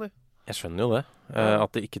Russland. Jeg skjønner jo det,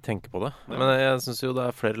 at de ikke tenker på det. Men jeg synes jo det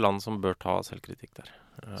er flere land som bør ta selvkritikk der.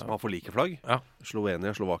 Som har for like flagg? Ja.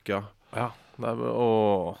 Slovenia, Slovakia. Ja,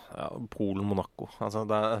 og Polen, Monaco. Altså,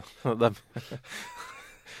 det er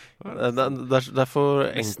for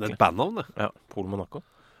enkelt. Nesten et bandnavn, det. Ja, Polen, Monaco.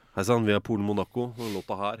 Hei sann, vi er Polen, Monaco. Den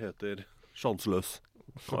låta her heter Sjanseløs.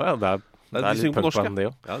 Ja, det er litt punkband det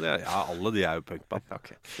jo. Ja, alle de er jo punkband.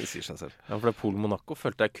 Okay. Det sier seg selv. Ja, for det Polen Monaco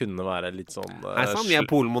følte jeg kunne være litt sånn Hei sann, vi er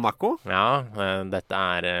Polen Monaco. Ja, dette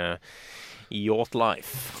er Yacht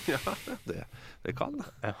Life. Ja, det kan det.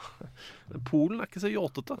 Ja. Polen er ikke så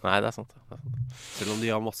yachtete. Nei, det er sant. Selv om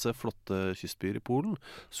de har masse flotte kystbyer i Polen.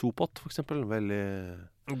 Sopot, for eksempel, veldig...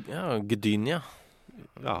 Ja, Gdynia.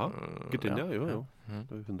 Ja, Gdynia, jo.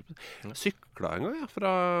 100%. Sykla en gang,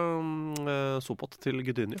 fra Sopot til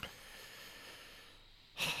Gdynia.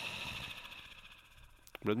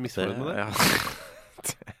 Ble du misfornøyd med det? Ja.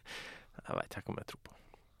 Jeg vet ikke om jeg tror på.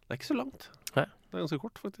 Det er ikke så langt. Nei. Det er ganske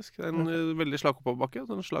kort, faktisk. Det er en veldig slak oppoverbakke,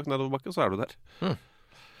 en slak nedoverbakke, så er du der.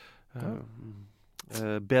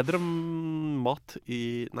 Bedre mat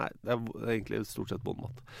i... Nei, det er egentlig stort sett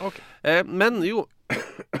bondmat. Okay. Men jo,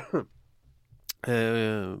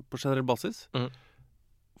 på generell basis,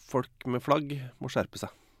 folk med flagg må skjerpe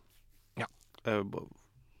seg. Ja.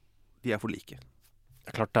 De er for like. Det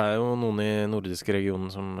er klart det er jo noen i nordiske regionen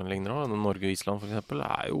som ligner også. Norge og Island for eksempel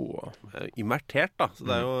er jo immertert da. Så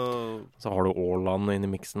det er jo... Så har du Åland inn i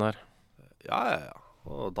miksen her. Ja.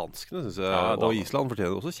 Og danskene synes jeg, og Island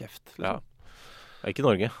fortjener også kjeft. Liksom. Ja. Ikke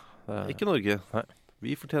Norge. Ikke Norge. Nei.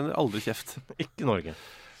 Vi fortjener aldri kjeft. Ikke Norge.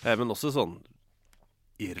 Men også sånn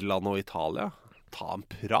Irland og Italia. Ta en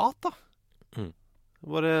prat da.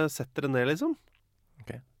 Bare sett dere ned liksom.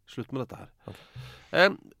 Okay. Slutt med dette her. Okay.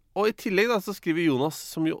 Og i tillegg da, så skriver Jonas,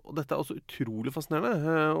 som jo, dette er også utrolig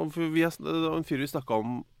fascinerende, og en fyr vi snakket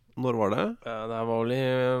om, når var det? Det var vel i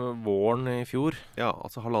våren i fjor. Ja,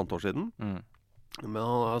 altså 1,5 år siden. Men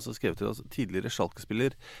han har altså skrevet til oss tidligere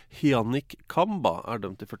Schalke-spiller Yannick Kamba er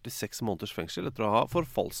dømt til 46 måneders fengsel etter å ha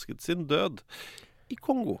forfalsket sin død i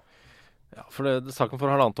Kongo. Ja, for saken for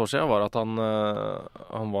 1,5 år siden var at han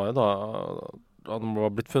var jo da han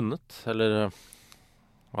var blitt funnet, eller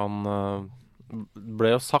han ble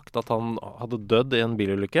jo sagt at han hadde dødd i en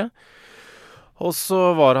bilulykke. Og så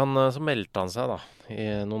meldte han seg da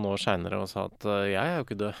noen år senere og sa at jeg er jo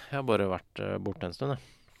ikke død, jeg har bare vært borte en stund, jeg.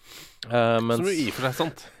 Som jo i for seg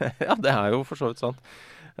sant. Ja, det er jo for så vidt sant.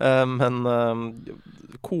 Men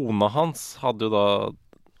kona hans hadde jo da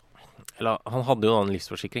Eller han hadde jo da en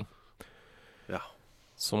livsforsikring. Ja.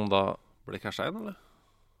 Som da ble cashet inn, eller?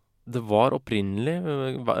 Det var opprinnelig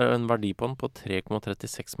en verdi på den på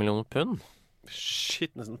 3,36 millioner pund.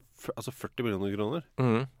 Shit, nesten 40 millioner kroner.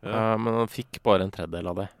 Men han fikk bare en tredjedel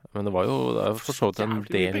av det. Men det er jo for så vidt en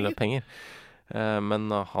del penger. Men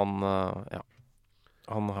han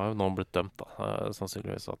har jo nå blitt dømt da,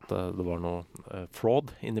 sannsynligvis at det var noe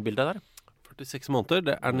fraud inne i bildet der. 46 måneder,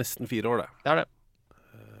 det er nesten 4 år det. Det er det.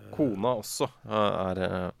 Kona også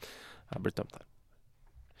er blitt dømt der.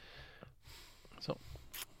 Så.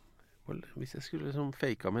 Hvis jeg skulle liksom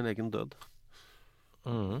faka min egen død,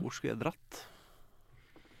 hvor skulle jeg dratt?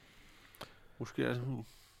 Hvor skulle jeg liksom...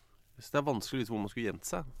 Hvis det er vanskelig hvor man skulle gjent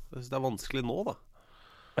seg. Hvis det er vanskelig nå da.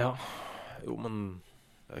 Ja, jo, men...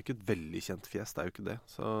 Det er jo ikke et veldig kjent fjes, det er jo ikke det.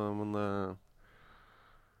 Så, men...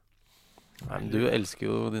 Nei, men du elsker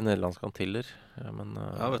jo de nederlandske Antiller. Men,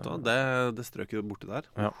 ja, vet du hva, det strøk jo borti der.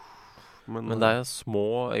 Ja. Men det er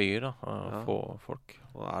små øyer da, få folk.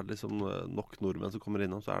 Og er det liksom nok nordmenn som kommer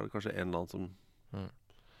innom, så er det kanskje en eller annen som...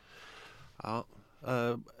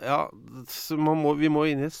 Ja, så vi må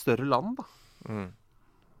inn i et større land, da.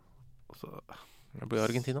 Så... Det blir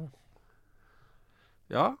Argentina.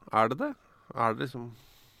 Ja, er det det? Er det liksom...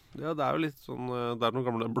 Ja, det er jo litt sånn... Det er noen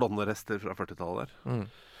gamle blonde rester fra 40-tallet der.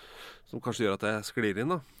 Som kanskje gjør at jeg sklir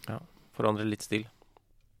inn, da. Ja, forandrer litt stil.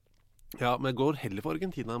 Ja, men jeg går heller for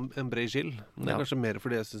Argentina enn Brasil. Det er kanskje mer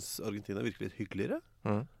fordi jeg synes Argentina virker litt hyggeligere.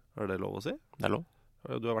 Er det lov å si? Det er lov.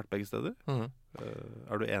 Du har vært begge steder.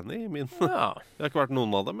 Er du enig i min? Ja. Jeg har ikke vært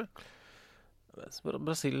noen av dem, jeg.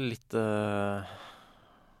 Brasil litt...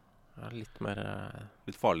 litt mer...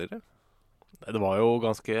 Litt farligere? Det var jo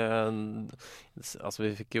ganske... Altså,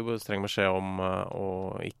 vi fikk jo streng beskjed om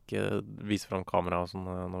å ikke vise frem kamera og sånn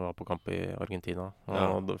når vi var på kamp i Argentina.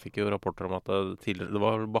 Og da fikk jo rapporter om at tidligere det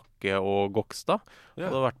var Bakke og Gokstad. Og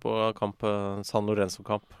hadde vært på kamp, San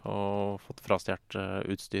Lorenzo-kamp, og fått frastjert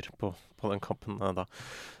utstyr på den kampen da.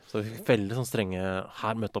 Så vi fikk veldig sånn strenge...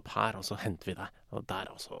 Her, møte opp her, og så henter vi deg. Og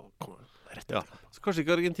der også kommer vi rett etter. Ja. Så kanskje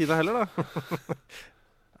ikke Argentina heller, da.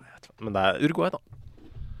 Men det er Uruguay, da.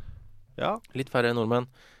 Ja. Litt færre nordmenn,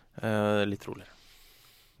 litt roligere.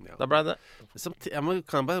 Ja. Da ble det.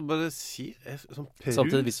 Kan jeg bare si Peru?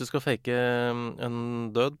 Samtidig, hvis du skal fake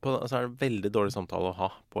en død, så er det veldig dårlig samtale å ha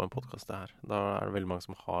på en podcast det her. Da er det veldig mange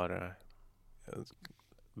som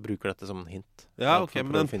bruker dette som en hint. Ja, ok,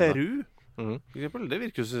 men Peru, for eksempel, det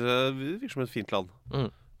virker som et fint land.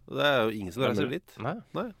 Det er jo ingen som reiser dit. Nei,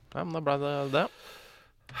 men da ble det.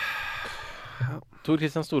 Tor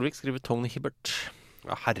Christian Storvik skriver Tony Hibbert.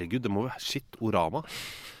 Ja, herregud, det må jo... Shit, Orama.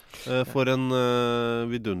 For en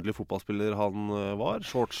vidunderlig fotballspiller han var.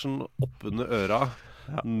 Shortsen oppunder øra.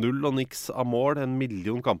 0 og niks av mål. 1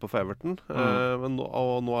 million kamper for Everton. Men nå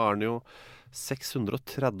er han jo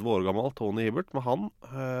 630 år gammel, Tony Hibbert. Men han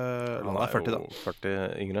er 40 da.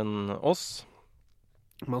 40 yngre enn oss.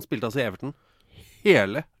 Men han spilte altså i Everton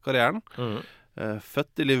hele karrieren.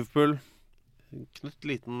 Født i Liverpool. Knutt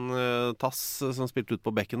liten tass som spilte ut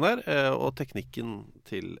på bekken der, og teknikken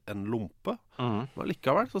til en lompe. Men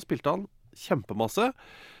likevel så spilte han kjempemasse.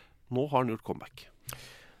 Nå har han gjort comeback.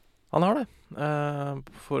 Han har det.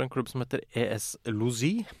 For en klubb som heter ES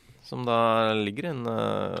Lozi, som da ligger i en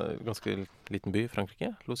ganske liten by i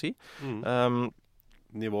Frankrike, Lozi.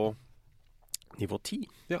 Nivå 10.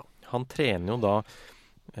 Ja. Han trener jo da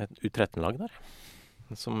et U13-lag der,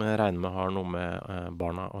 som jeg regner med har noe med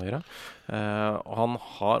barna å gjøre. Og han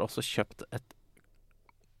har også kjøpt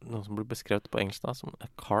noe som blir beskrevet på engelsk da, som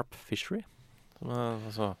a carp fishery.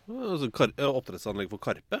 Oppdrettsanlegg for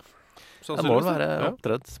karpe? Det må vel være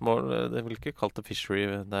oppdrett. Det er vel ikke kalt det fishery.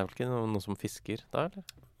 Det er vel ikke noe som fisker da, eller?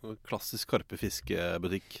 Klassisk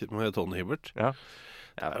karpefiskebutikk med Tony Hibbert. Ja.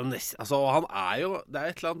 Altså, han er jo... Det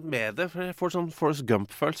er et eller annet med det, for jeg får sånn Forrest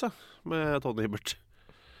Gump-følelse med Tony Hibbert.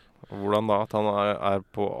 Hvordan da? At han er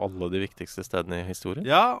på alle de viktigste stedene i historien?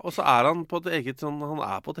 Ja, og så er han på et eget sånn... Han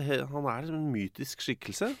er en mytisk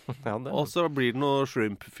skikkelse. Og så blir det noe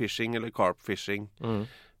shrimp fishing eller carp fishing.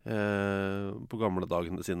 på gamle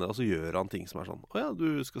dagene sine, og så gjør han ting som sånn, ja,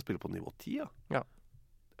 du skal spille på nivå 10, ja. Ja.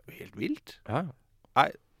 Det jo helt vilt. Ja.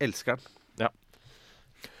 Jeg elsker den. Ja.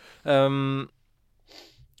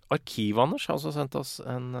 Arkiv-Anders har også sendt oss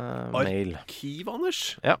en mail. Arkiv-Anders?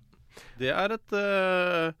 Ja. Det et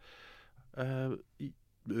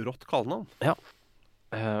rått kallenavn. Ja.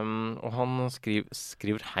 Og han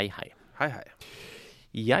skriver hei. Hei.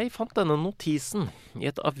 Jeg fant denne notisen i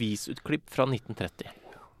et avisutklipp fra 1930.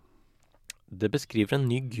 Det beskriver en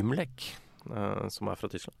ny gymlek, som fra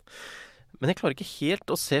Tyskland. Men jeg klarer ikke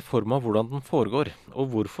helt å se for meg hvordan den foregår,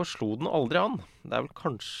 og hvorfor slo den aldri an? Det vel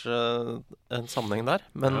kanskje en sammenheng der,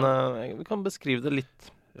 men vi kan beskrive det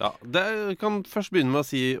litt. Ja, vi kan først begynne med å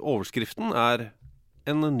si overskriften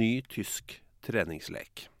en ny tysk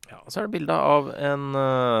treningslek. Ja, så det bildet av en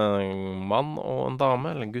mann og en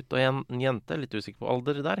dame, eller en gutt og en jente, litt usikker på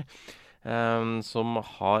alder der, som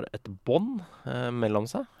har et bånd mellom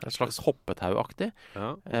seg, et slags hoppetauaktig.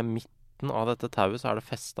 Ja. Midten av dette tauet så det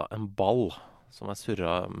festet en ball som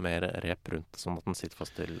surret mer rep rundt, sånn at den sitter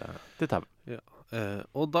fast til tauet. Ja.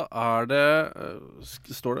 Og da det,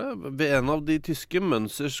 står det, ved en av de tyske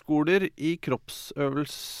mønsterskoler i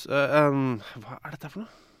kroppsøvelse hva dette for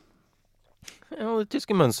noe? Ja, de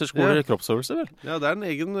tyske mønsterskoler i kroppsøvelse, vel? Ja, det en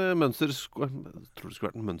egen mønsterskole. Jeg tror det skulle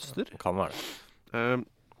vært en mønster. Kan være det.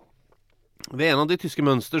 Ved en av de tyske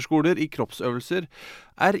mønsterskoler i kroppsøvelser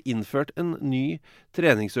innført en ny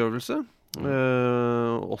treningsøvelse.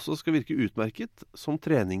 Også skal virke utmerket som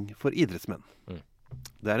trening for idrettsmenn.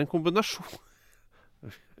 Det en kombinasjon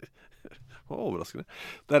overraskende.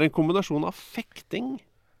 Det en kombinasjon av fekting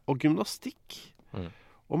og gymnastikk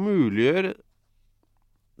og muliggjør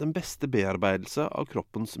den beste bearbeidelse av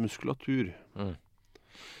kroppens muskulatur.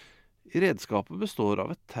 Redskapet består av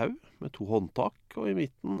et tau med 2 håndtak, og i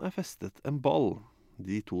midten festet en ball.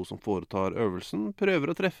 De 2 som foretar øvelsen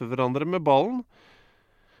prøver å treffe hverandre med ballen,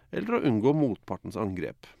 eller å unngå motpartens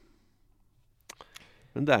angrep.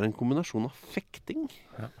 Men det en kombinasjon av fekting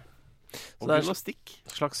og gymnastikk.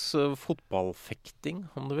 En slags fotballfekting,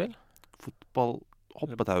 om du vil.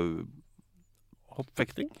 Hoppetau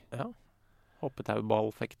hoppfekting? Ja.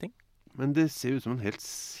 Hoppetauballfekting. Men det ser ut som en helt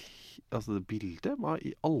altså det bildet,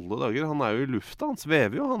 i alle dager. Han jo i lufta, han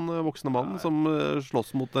svever jo, han voksne mannen som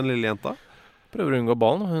slåss mot den lille jenta. Prøver å unngå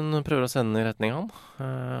ballen, hun prøver å sende den i retning han.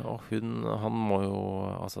 Og han må jo,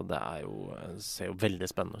 altså det ser jo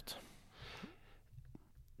veldig spennende ut.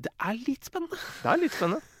 Det litt spennende. Det litt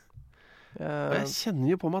spennende. Og jeg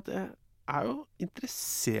kjenner jo på meg at jeg jo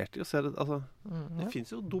interessert i å se det. Altså, det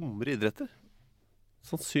finnes jo dummere idretter.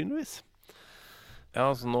 Sannsynligvis. Ja,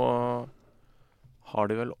 altså nå har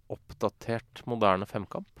de vel oppdatert moderne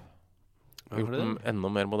femkamp. Gjort den enda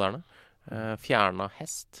mer moderne. Fjernet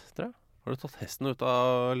hest, tror jeg. Har du tatt hesten ut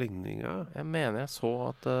av ligninga? Jeg mener jeg så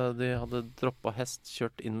at de hadde droppet hest,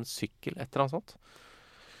 kjørt inn sykkel, et eller annet sånt.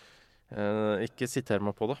 Ikke siter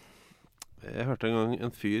meg på det. Jeg hørte en gang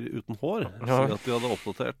en fyr uten hår si at de hadde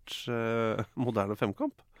oppdatert moderne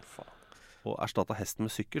femkamp. Og erstattet hesten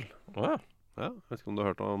med sykkel. Ja, vet ikke om du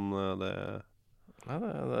har hørt om det. Nei,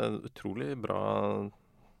 det utrolig bra,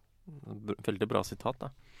 veldig bra sitat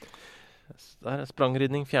da. Det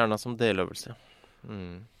sprangridning fjernet som deløvelse.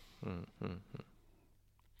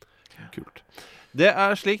 Kult. Det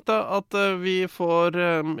slik da at vi får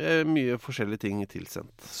mye forskjellige ting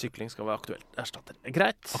tilsendt. Sykling skal være aktuell erstatter.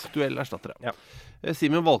 Greit. Aktuell erstatter, ja.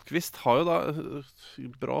 Simen Valkvist har jo da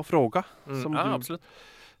bra fråga. Ja, absolutt.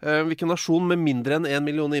 Hvilken nasjon med mindre enn 1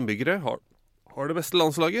 million innbyggere har det beste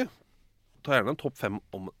landslaget? Ta gjerne en topp 5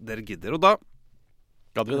 om dere gidder. Og da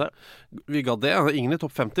gadd vi det. Vi gadd det, ingen i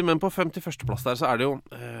topp 50, men på 51. plass der så det jo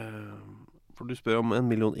for du spør om 1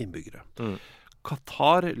 million innbyggere.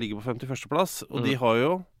 Qatar ligger på 51. plass, og de har jo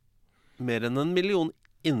mer enn 1 million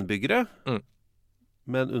innbyggere,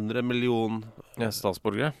 men under 1 million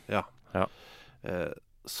statsborgere. Ja.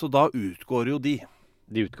 Så da utgår jo de.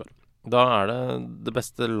 De utgår. Da det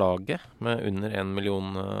beste laget med under 1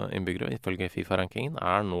 million innbyggere, ifølge FIFA-rankingen,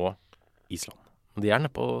 nå Island. De nede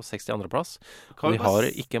på 62. plass, og de har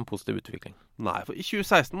ikke en positiv utvikling. Nei, for i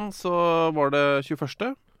 2016 så var det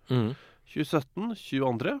 21. 2017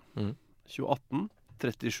 22. 2018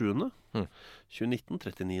 37. 2019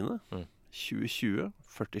 39. 2020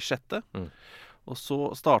 46. Og så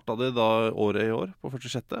startet de da året i år på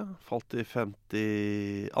 46. Falt til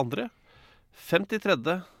 52.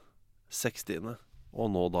 53. 60. Og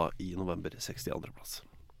nå da i november 62. plass.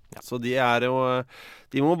 Ja. Så de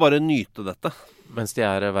må bare nyte dette. Mens de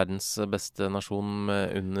verdens beste nasjon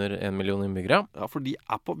med under 1 million innbyggere. Ja, for de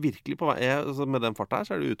virkelig på vei. Altså med den farten her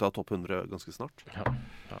så de ute av topp 100 ganske snart. Ja.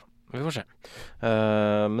 Vi får se.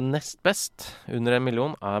 Men nest best, under 1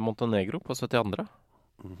 million, Montenegro på 72.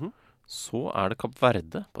 Så det Kapp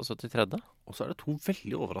Verde på 73. Og så det 2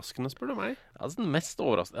 veldig overraskende, spør du meg. Altså den mest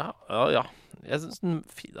overraskende Ja. Jeg synes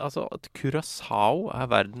at Curaçao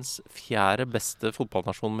verdens 4. beste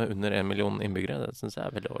fotballnasjon med under 1 million innbyggere. Det synes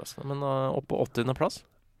jeg veldig overraskende. Men opp på 80. plass.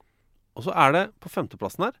 Og så det på 5.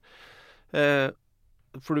 plassen her,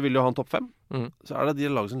 for du vil jo ha en topp 5, så det de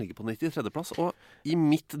lag som ligger på 93. plass. Og i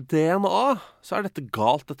mitt DNA så dette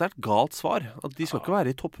galt. Dette et galt svar. At de skal ikke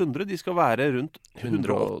være i topp 100, de skal være rundt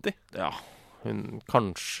 180. Ja,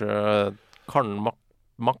 kanskje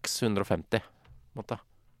maks 150, måtte.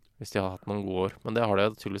 Hvis de har hatt noen gode år. Men det har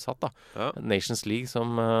de tydeligvis hatt, da. Ja. Nations League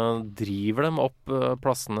som driver dem opp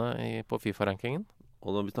plassene på FIFA-rankingen.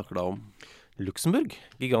 Og da vi snakker da om Luxembourg,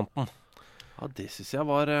 giganten. Ja, det synes jeg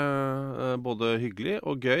var både hyggelig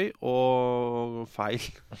og gøy og feil.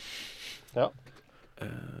 Ja.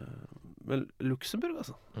 Men Luxembourg,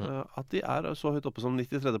 altså. At de så høyt oppe som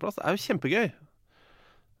 93. plass, det jo kjempegøy.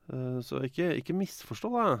 Så ikke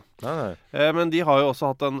misforstå da. Nei. Men de har jo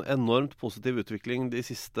også hatt en enormt positiv utvikling de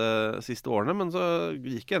siste årene. Men så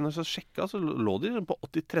gikk jeg inn og sjekka, så lå de på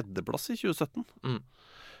 83. plass i 2017.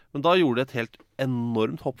 Men da gjorde de et helt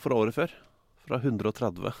enormt hopp fra året før. Fra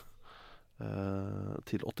 130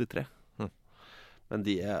 til 83. Men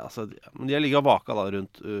de ligger vaka da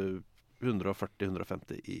rundt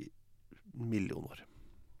 140-150 i millioner.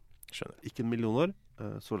 Skjønner. Ikke en million år,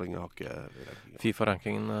 så lenge har ikke rankingen.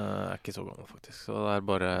 FIFA-rankingen ikke så gammel, faktisk. Så det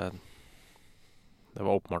bare det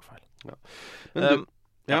var åpenbart feil. Ja. Men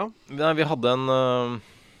Nei, vi hadde en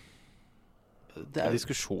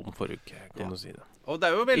diskusjon forrige uke, kan du si det. Og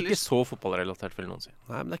det jo veldig... Ikke så fotballrelatert, vil noen si.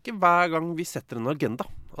 Nei, men det ikke hver gang vi setter en agenda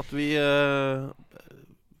at vi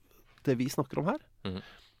det vi snakker om her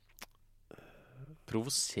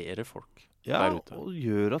provoserer folk der ute. Og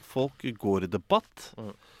gjør at folk går i debatt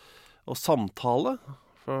og samtale.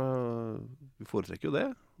 For vi foretrekker jo det.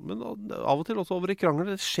 Men av og til også over i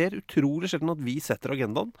krangler. Det skjer utrolig sjelden at vi setter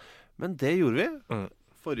agendaen. Men det gjorde vi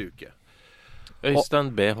forrige uke.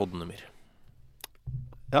 Øystein B. Hodnemyr.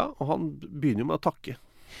 Ja, og han begynner jo med å takke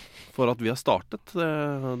for at vi har startet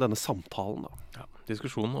denne samtalen da. Ja,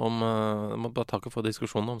 diskusjonen om jeg må bare takke for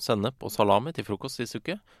diskusjonen om sennep og salami til frokost siste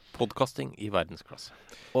uke. Podcasting i verdensklasse.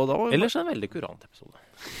 Ellers en veldig kurant episode.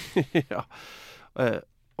 Ja.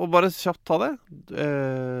 Og bare kjapt ta det.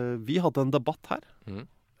 Vi hadde en debatt her.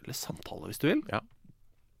 Eller samtale, hvis du vil. Ja.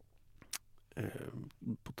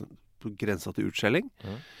 På grensa til utskjelling.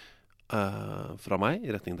 Fra meg,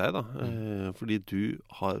 i retning deg da. Fordi du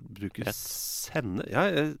bruker sennep. Ja,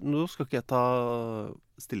 nå skal ikke jeg ta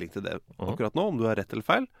stilling til det akkurat nå, om du har rett eller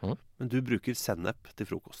feil. Men du bruker sennep til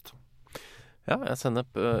frokost. Ja, jeg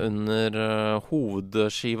sennep under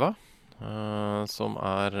hovedskiva, som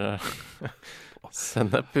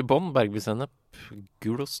sennep i bånn, Bergby-sennep,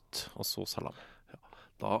 gulost, og så salam.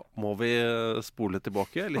 Da må vi spole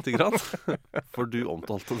tilbake litt grann, for du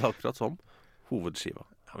omtalte det akkurat som hovedskiva.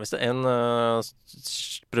 Ja, hvis det en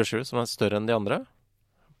brødskive som større enn de andre,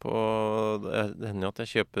 det hender jo at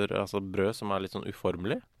jeg kjøper brød som litt sånn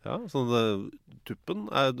uformelig. Ja, sånn tuppen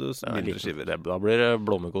mindre skiver. Da blir det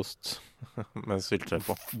blåmuggost med syltetøy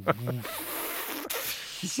på.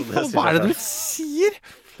 Hva det du sier?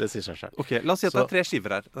 Det sier seg selv. Ok, la oss si at det 3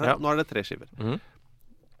 skiver her. Nå det 3 skiver.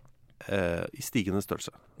 I stigende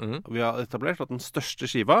størrelse. Vi har etablert at den største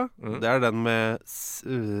skiva, det den med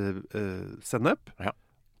sennep,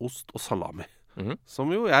 ost og salami. Som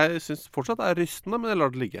jo jeg synes fortsatt rystende, men jeg lar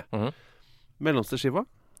det ligge. Mellomste skiva?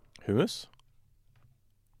 Hummus.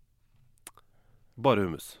 Bare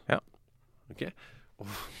hummus. Ja. Ok.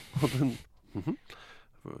 Og den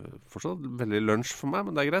fortsatt veldig lunsj for meg,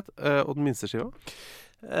 men det greit. Og den minste skiva?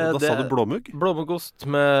 Og da sa du blåmugg? Blåmuggost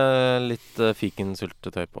med litt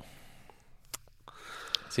fikensyltetøy på.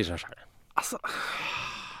 Sier seg selv. Altså,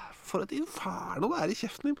 for et inferno det i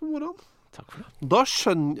kjeften din på morgenen. Takk for det. Da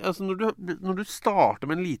skjønner jeg, når du starter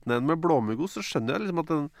med en liten en med blåmuggost, så skjønner jeg liksom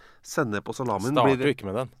at den sennep og salamen starter jo ikke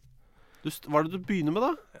med den. Hva det du begynner med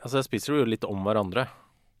da? Altså, jeg spiser jo litt om hverandre.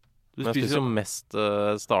 Men jeg spiser jo mest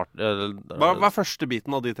Hva første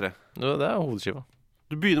biten av de 3? Det hovedskiva.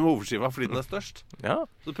 Du begynner med hovedskiva fordi den størst? Ja.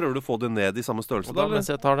 Så prøver du å få det ned i samme størrelse da? Mens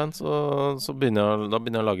jeg tar den, så begynner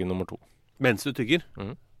jeg å lage nummer 2. Mens du tygger?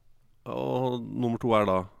 Og nummer 2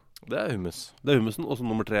 da? Det hummus. Det hummusen, og så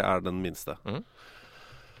nummer 3 den minste.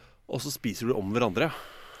 Og så spiser du om hverandre.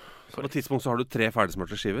 På et tidspunkt så har du 3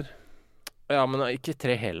 ferdigsmørte skiver. Ja, men ikke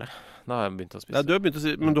 3 hele. Da har jeg begynt å spise. Ja, du har begynt å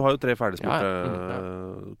si, men du har jo 3 ferdigsmørte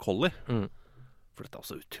kolli. For dette er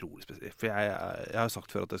også utrolig spesielt. For jeg har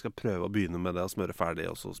sagt før at jeg skal prøve å begynne med det å smøre ferdig,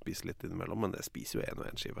 og så spise litt innimellom, men jeg spiser jo 1 og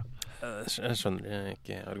 1 skive. Jeg skjønner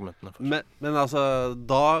ikke argumentene for. Men altså,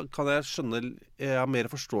 da kan jeg skjønne, jeg har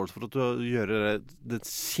mer forståelse for at du gjør det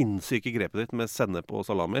sinnssyke grepet ditt med sennep og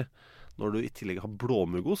salami, når du i tillegg har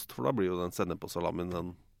blåmuggost, for da blir jo den sennep og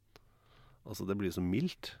salamien altså det blir jo så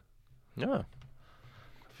mildt. Ja.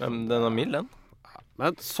 Men den er mild, den.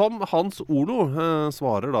 Men som Hans Olo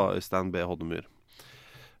svarer da Øystein B. Hodnemyr.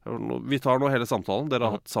 Vi tar nå hele samtalen dere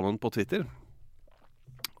har hatt sammen på Twitter.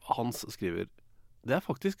 Hans skriver: det er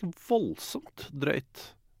faktisk voldsomt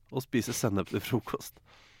drøyt å spise sennep til frokost.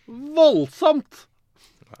 Voldsomt!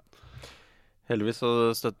 Heldigvis så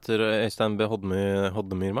støtter Øystein B.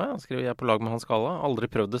 Hodnemyr meg. Han skriver: jeg er på lag med Hans Skala. Aldri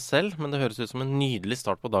prøvd det selv, men det høres ut som en nydelig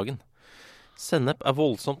start på dagen. Sennep er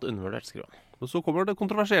voldsomt undervurdert, skriver han. Og så kommer det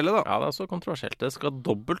kontroversielle, da. Ja, det er så kontroversielt. Det skal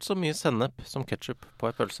dobbelt så mye sennep som ketchup på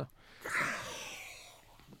et pølse.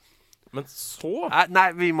 Men så...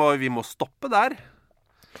 Nei, vi må stoppe der.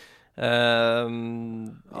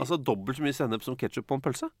 Altså, dobbelt så mye sennep som ketchup på en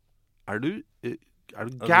pølse? Er du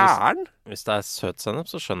gæren? Hvis det er søt sennep,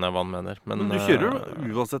 så skjønner jeg hva han mener. Men du kjører jo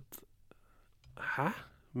uansett... Hæ?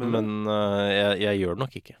 Men jeg gjør det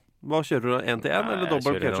nok ikke. Hva kjører du? 1 til 1 eller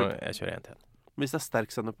dobbelt ketchup? Jeg kjører 1 til 1. Hvis det er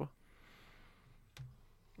sterk sennep på?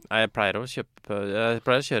 Jeg pleier å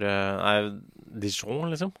kjøre Dijon,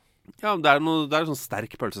 liksom. Ja, men det er sånn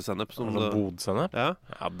sterk pølsesennep. Bodsennep? Ja,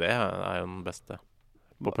 det er jo den beste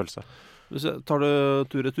på pølse. Tar du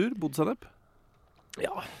tur-retur, bodsennep?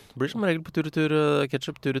 Ja, det blir som regel på tur-retur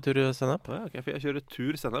ketchup, tur-retur sennep. Ja, ok, for jeg kjører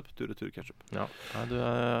tur-sennep, tur-retur ketchup. Ja, du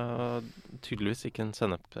er tydeligvis ikke en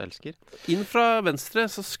sennep-elsker. Inn fra venstre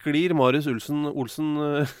så sklir Marius Olsen.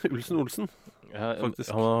 Ja,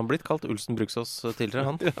 han har blitt kalt Olsen Bruksås tidligere,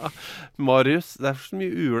 han. Ja, Marius, det er så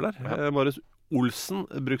mye uer der. Ja. Marius Olsen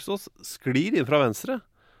Bruksås sklir inn fra venstre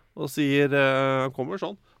og sier, han kommer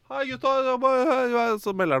sånn: hei gutta,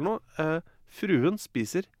 så melder han noe. Fruen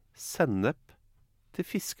spiser sennep til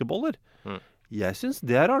fiskeboller. Jeg synes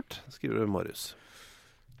det er rart, skriver Marius.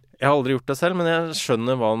 Jeg har aldri gjort det selv, men jeg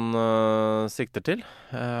skjønner hva han sikter til.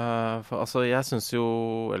 For altså, jeg synes jo...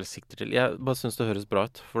 Eller sikter til... Jeg bare synes det høres bra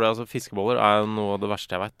ut. For altså, fiskeboller er jo noe av det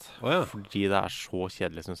verste jeg vet. Ja. Fordi det er så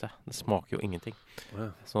kjedelig, synes jeg. Det smaker jo ingenting.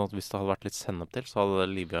 Ja. Sånn at hvis det hadde vært litt sennep til, så hadde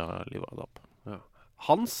det livet det opp. Ja.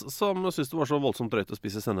 Hans, som synes det var så voldsomt drøyt å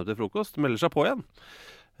spise sennep til frokost, melder seg på igjen.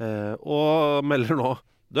 Og melder nå: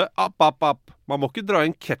 app. Man må ikke dra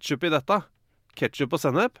inn ketchup i dette. Ketchup og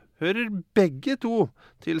sennep hører begge to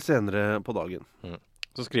til senere på dagen.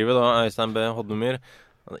 Så skriver da Øystein B. Hodnemyr: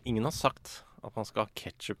 ingen har sagt at man skal ha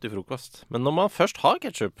ketchup til frokost. Men når man først har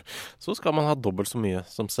ketchup, så skal man ha dobbelt så mye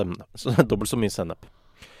sennep.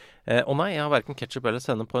 Og nei, jeg har hverken ketchup eller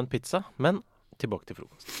sennep på en pizza, men tilbake til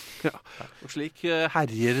frokost. Ja, og slik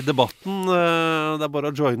herjer debatten. Det er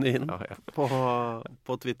bare å joine inn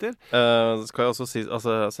på Twitter. Skal jeg også si, altså,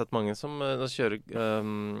 jeg har sett mange som kjører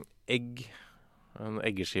en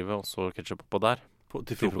eggeskive og så ketchup på der.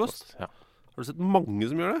 Til frokost? Ja. Har du sett mange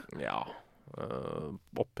som gjør det? Ja,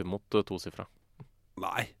 oppimot 2-sifra.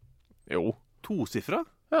 Nei. Jo. 2-sifra?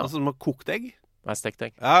 Ja. Altså som har kokt egg? Nei, stekt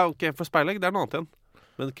egg. Ja, ok, for speilegg, det er noe annet igjen.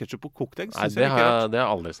 Men ketchup og kokt egg synes jeg ikke er rart. Det har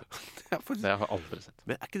jeg aldri sett. Det har jeg aldri sett.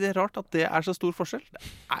 Men er ikke det rart at det er så stor forskjell? Det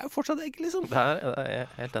er jo fortsatt egg, liksom. Det er jeg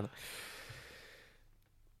helt enig.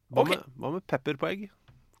 Hva med pepper på egg?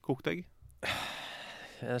 Kokt egg?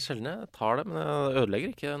 Sjelden jeg tar det, men jeg ødelegger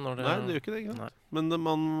ikke når det... Nei, det gjør ikke det, ikke sant? Men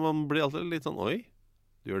man blir alltid litt sånn: oi,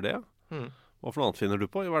 du gjør det, ja? Hva for noe annet finner du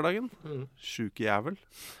på i hverdagen? Sjuke jævel.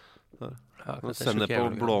 Sender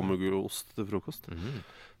på blåmuggost til frokost.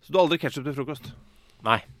 Så du har aldri ketchup til frokost?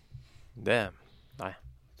 Nei. Nei.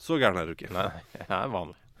 Så gæren er du ikke? Nei, jeg er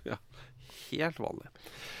vanlig. Ja, helt vanlig.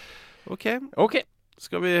 Ok.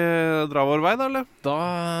 Skal vi dra vår vei da, eller? Da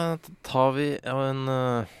tar vi en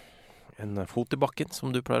fot i bakken,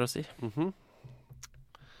 som du pleier å si.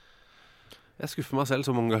 Jeg skuffer meg selv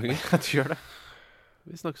så mange ganger. Du gjør det.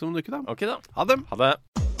 Vi snakkes om en uke da. Ok da. Ha det. Ha det.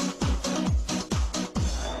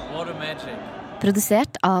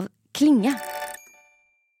 Produsert av Klinge.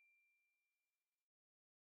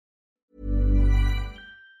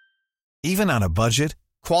 Even on a budget,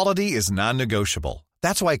 quality is non-negotiable.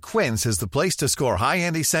 That's why Quince is the place to score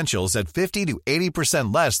high-end essentials at 50 to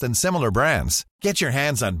 80% less than similar brands. Get your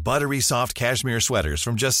hands on buttery soft cashmere sweaters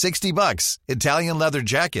from just $60, Italian leather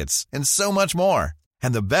jackets, and so much more.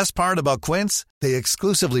 And the best part about Quince, they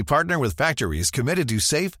exclusively partner with factories committed to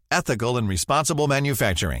safe, ethical, and responsible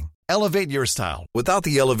manufacturing. Elevate your style without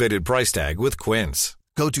the elevated price tag with Quince.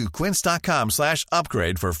 Go to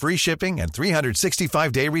quince.com/upgrade for free shipping and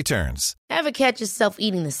 365-day returns. Ever catch yourself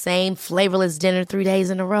eating the same flavorless dinner 3 days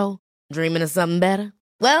in a row? Dreaming of something better?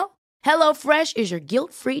 Well, HelloFresh is your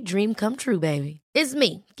guilt-free dream come true, baby. It's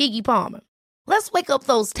me, Keke Palmer. Let's wake up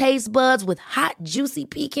those taste buds with hot, juicy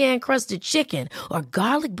pecan-crusted chicken or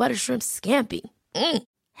garlic butter shrimp scampi.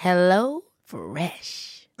 Hello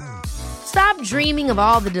Fresh. Stop dreaming of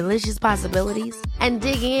all the delicious possibilities and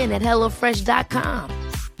dig in at HelloFresh.com.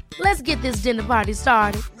 Let's get this dinner party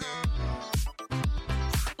started.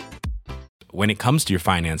 When it comes to your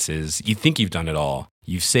finances, you think you've done it all.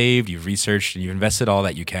 You've saved, you've researched, and you've invested all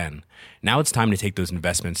that you can. Now it's time to take those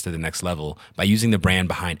investments to the next level by using the brand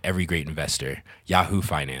behind every great investor, Yahoo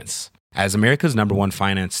Finance. As America's #1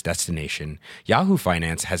 finance destination, Yahoo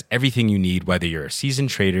Finance has everything you need, whether you're a seasoned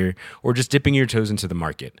trader or just dipping your toes into the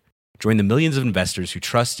market. Join the millions of investors who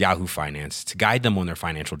trust Yahoo Finance to guide them on their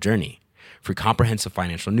financial journey. For comprehensive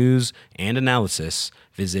financial news and analysis,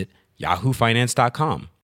 visit yahoofinance.com,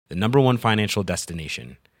 the #1 financial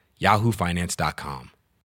destination, yahoofinance.com.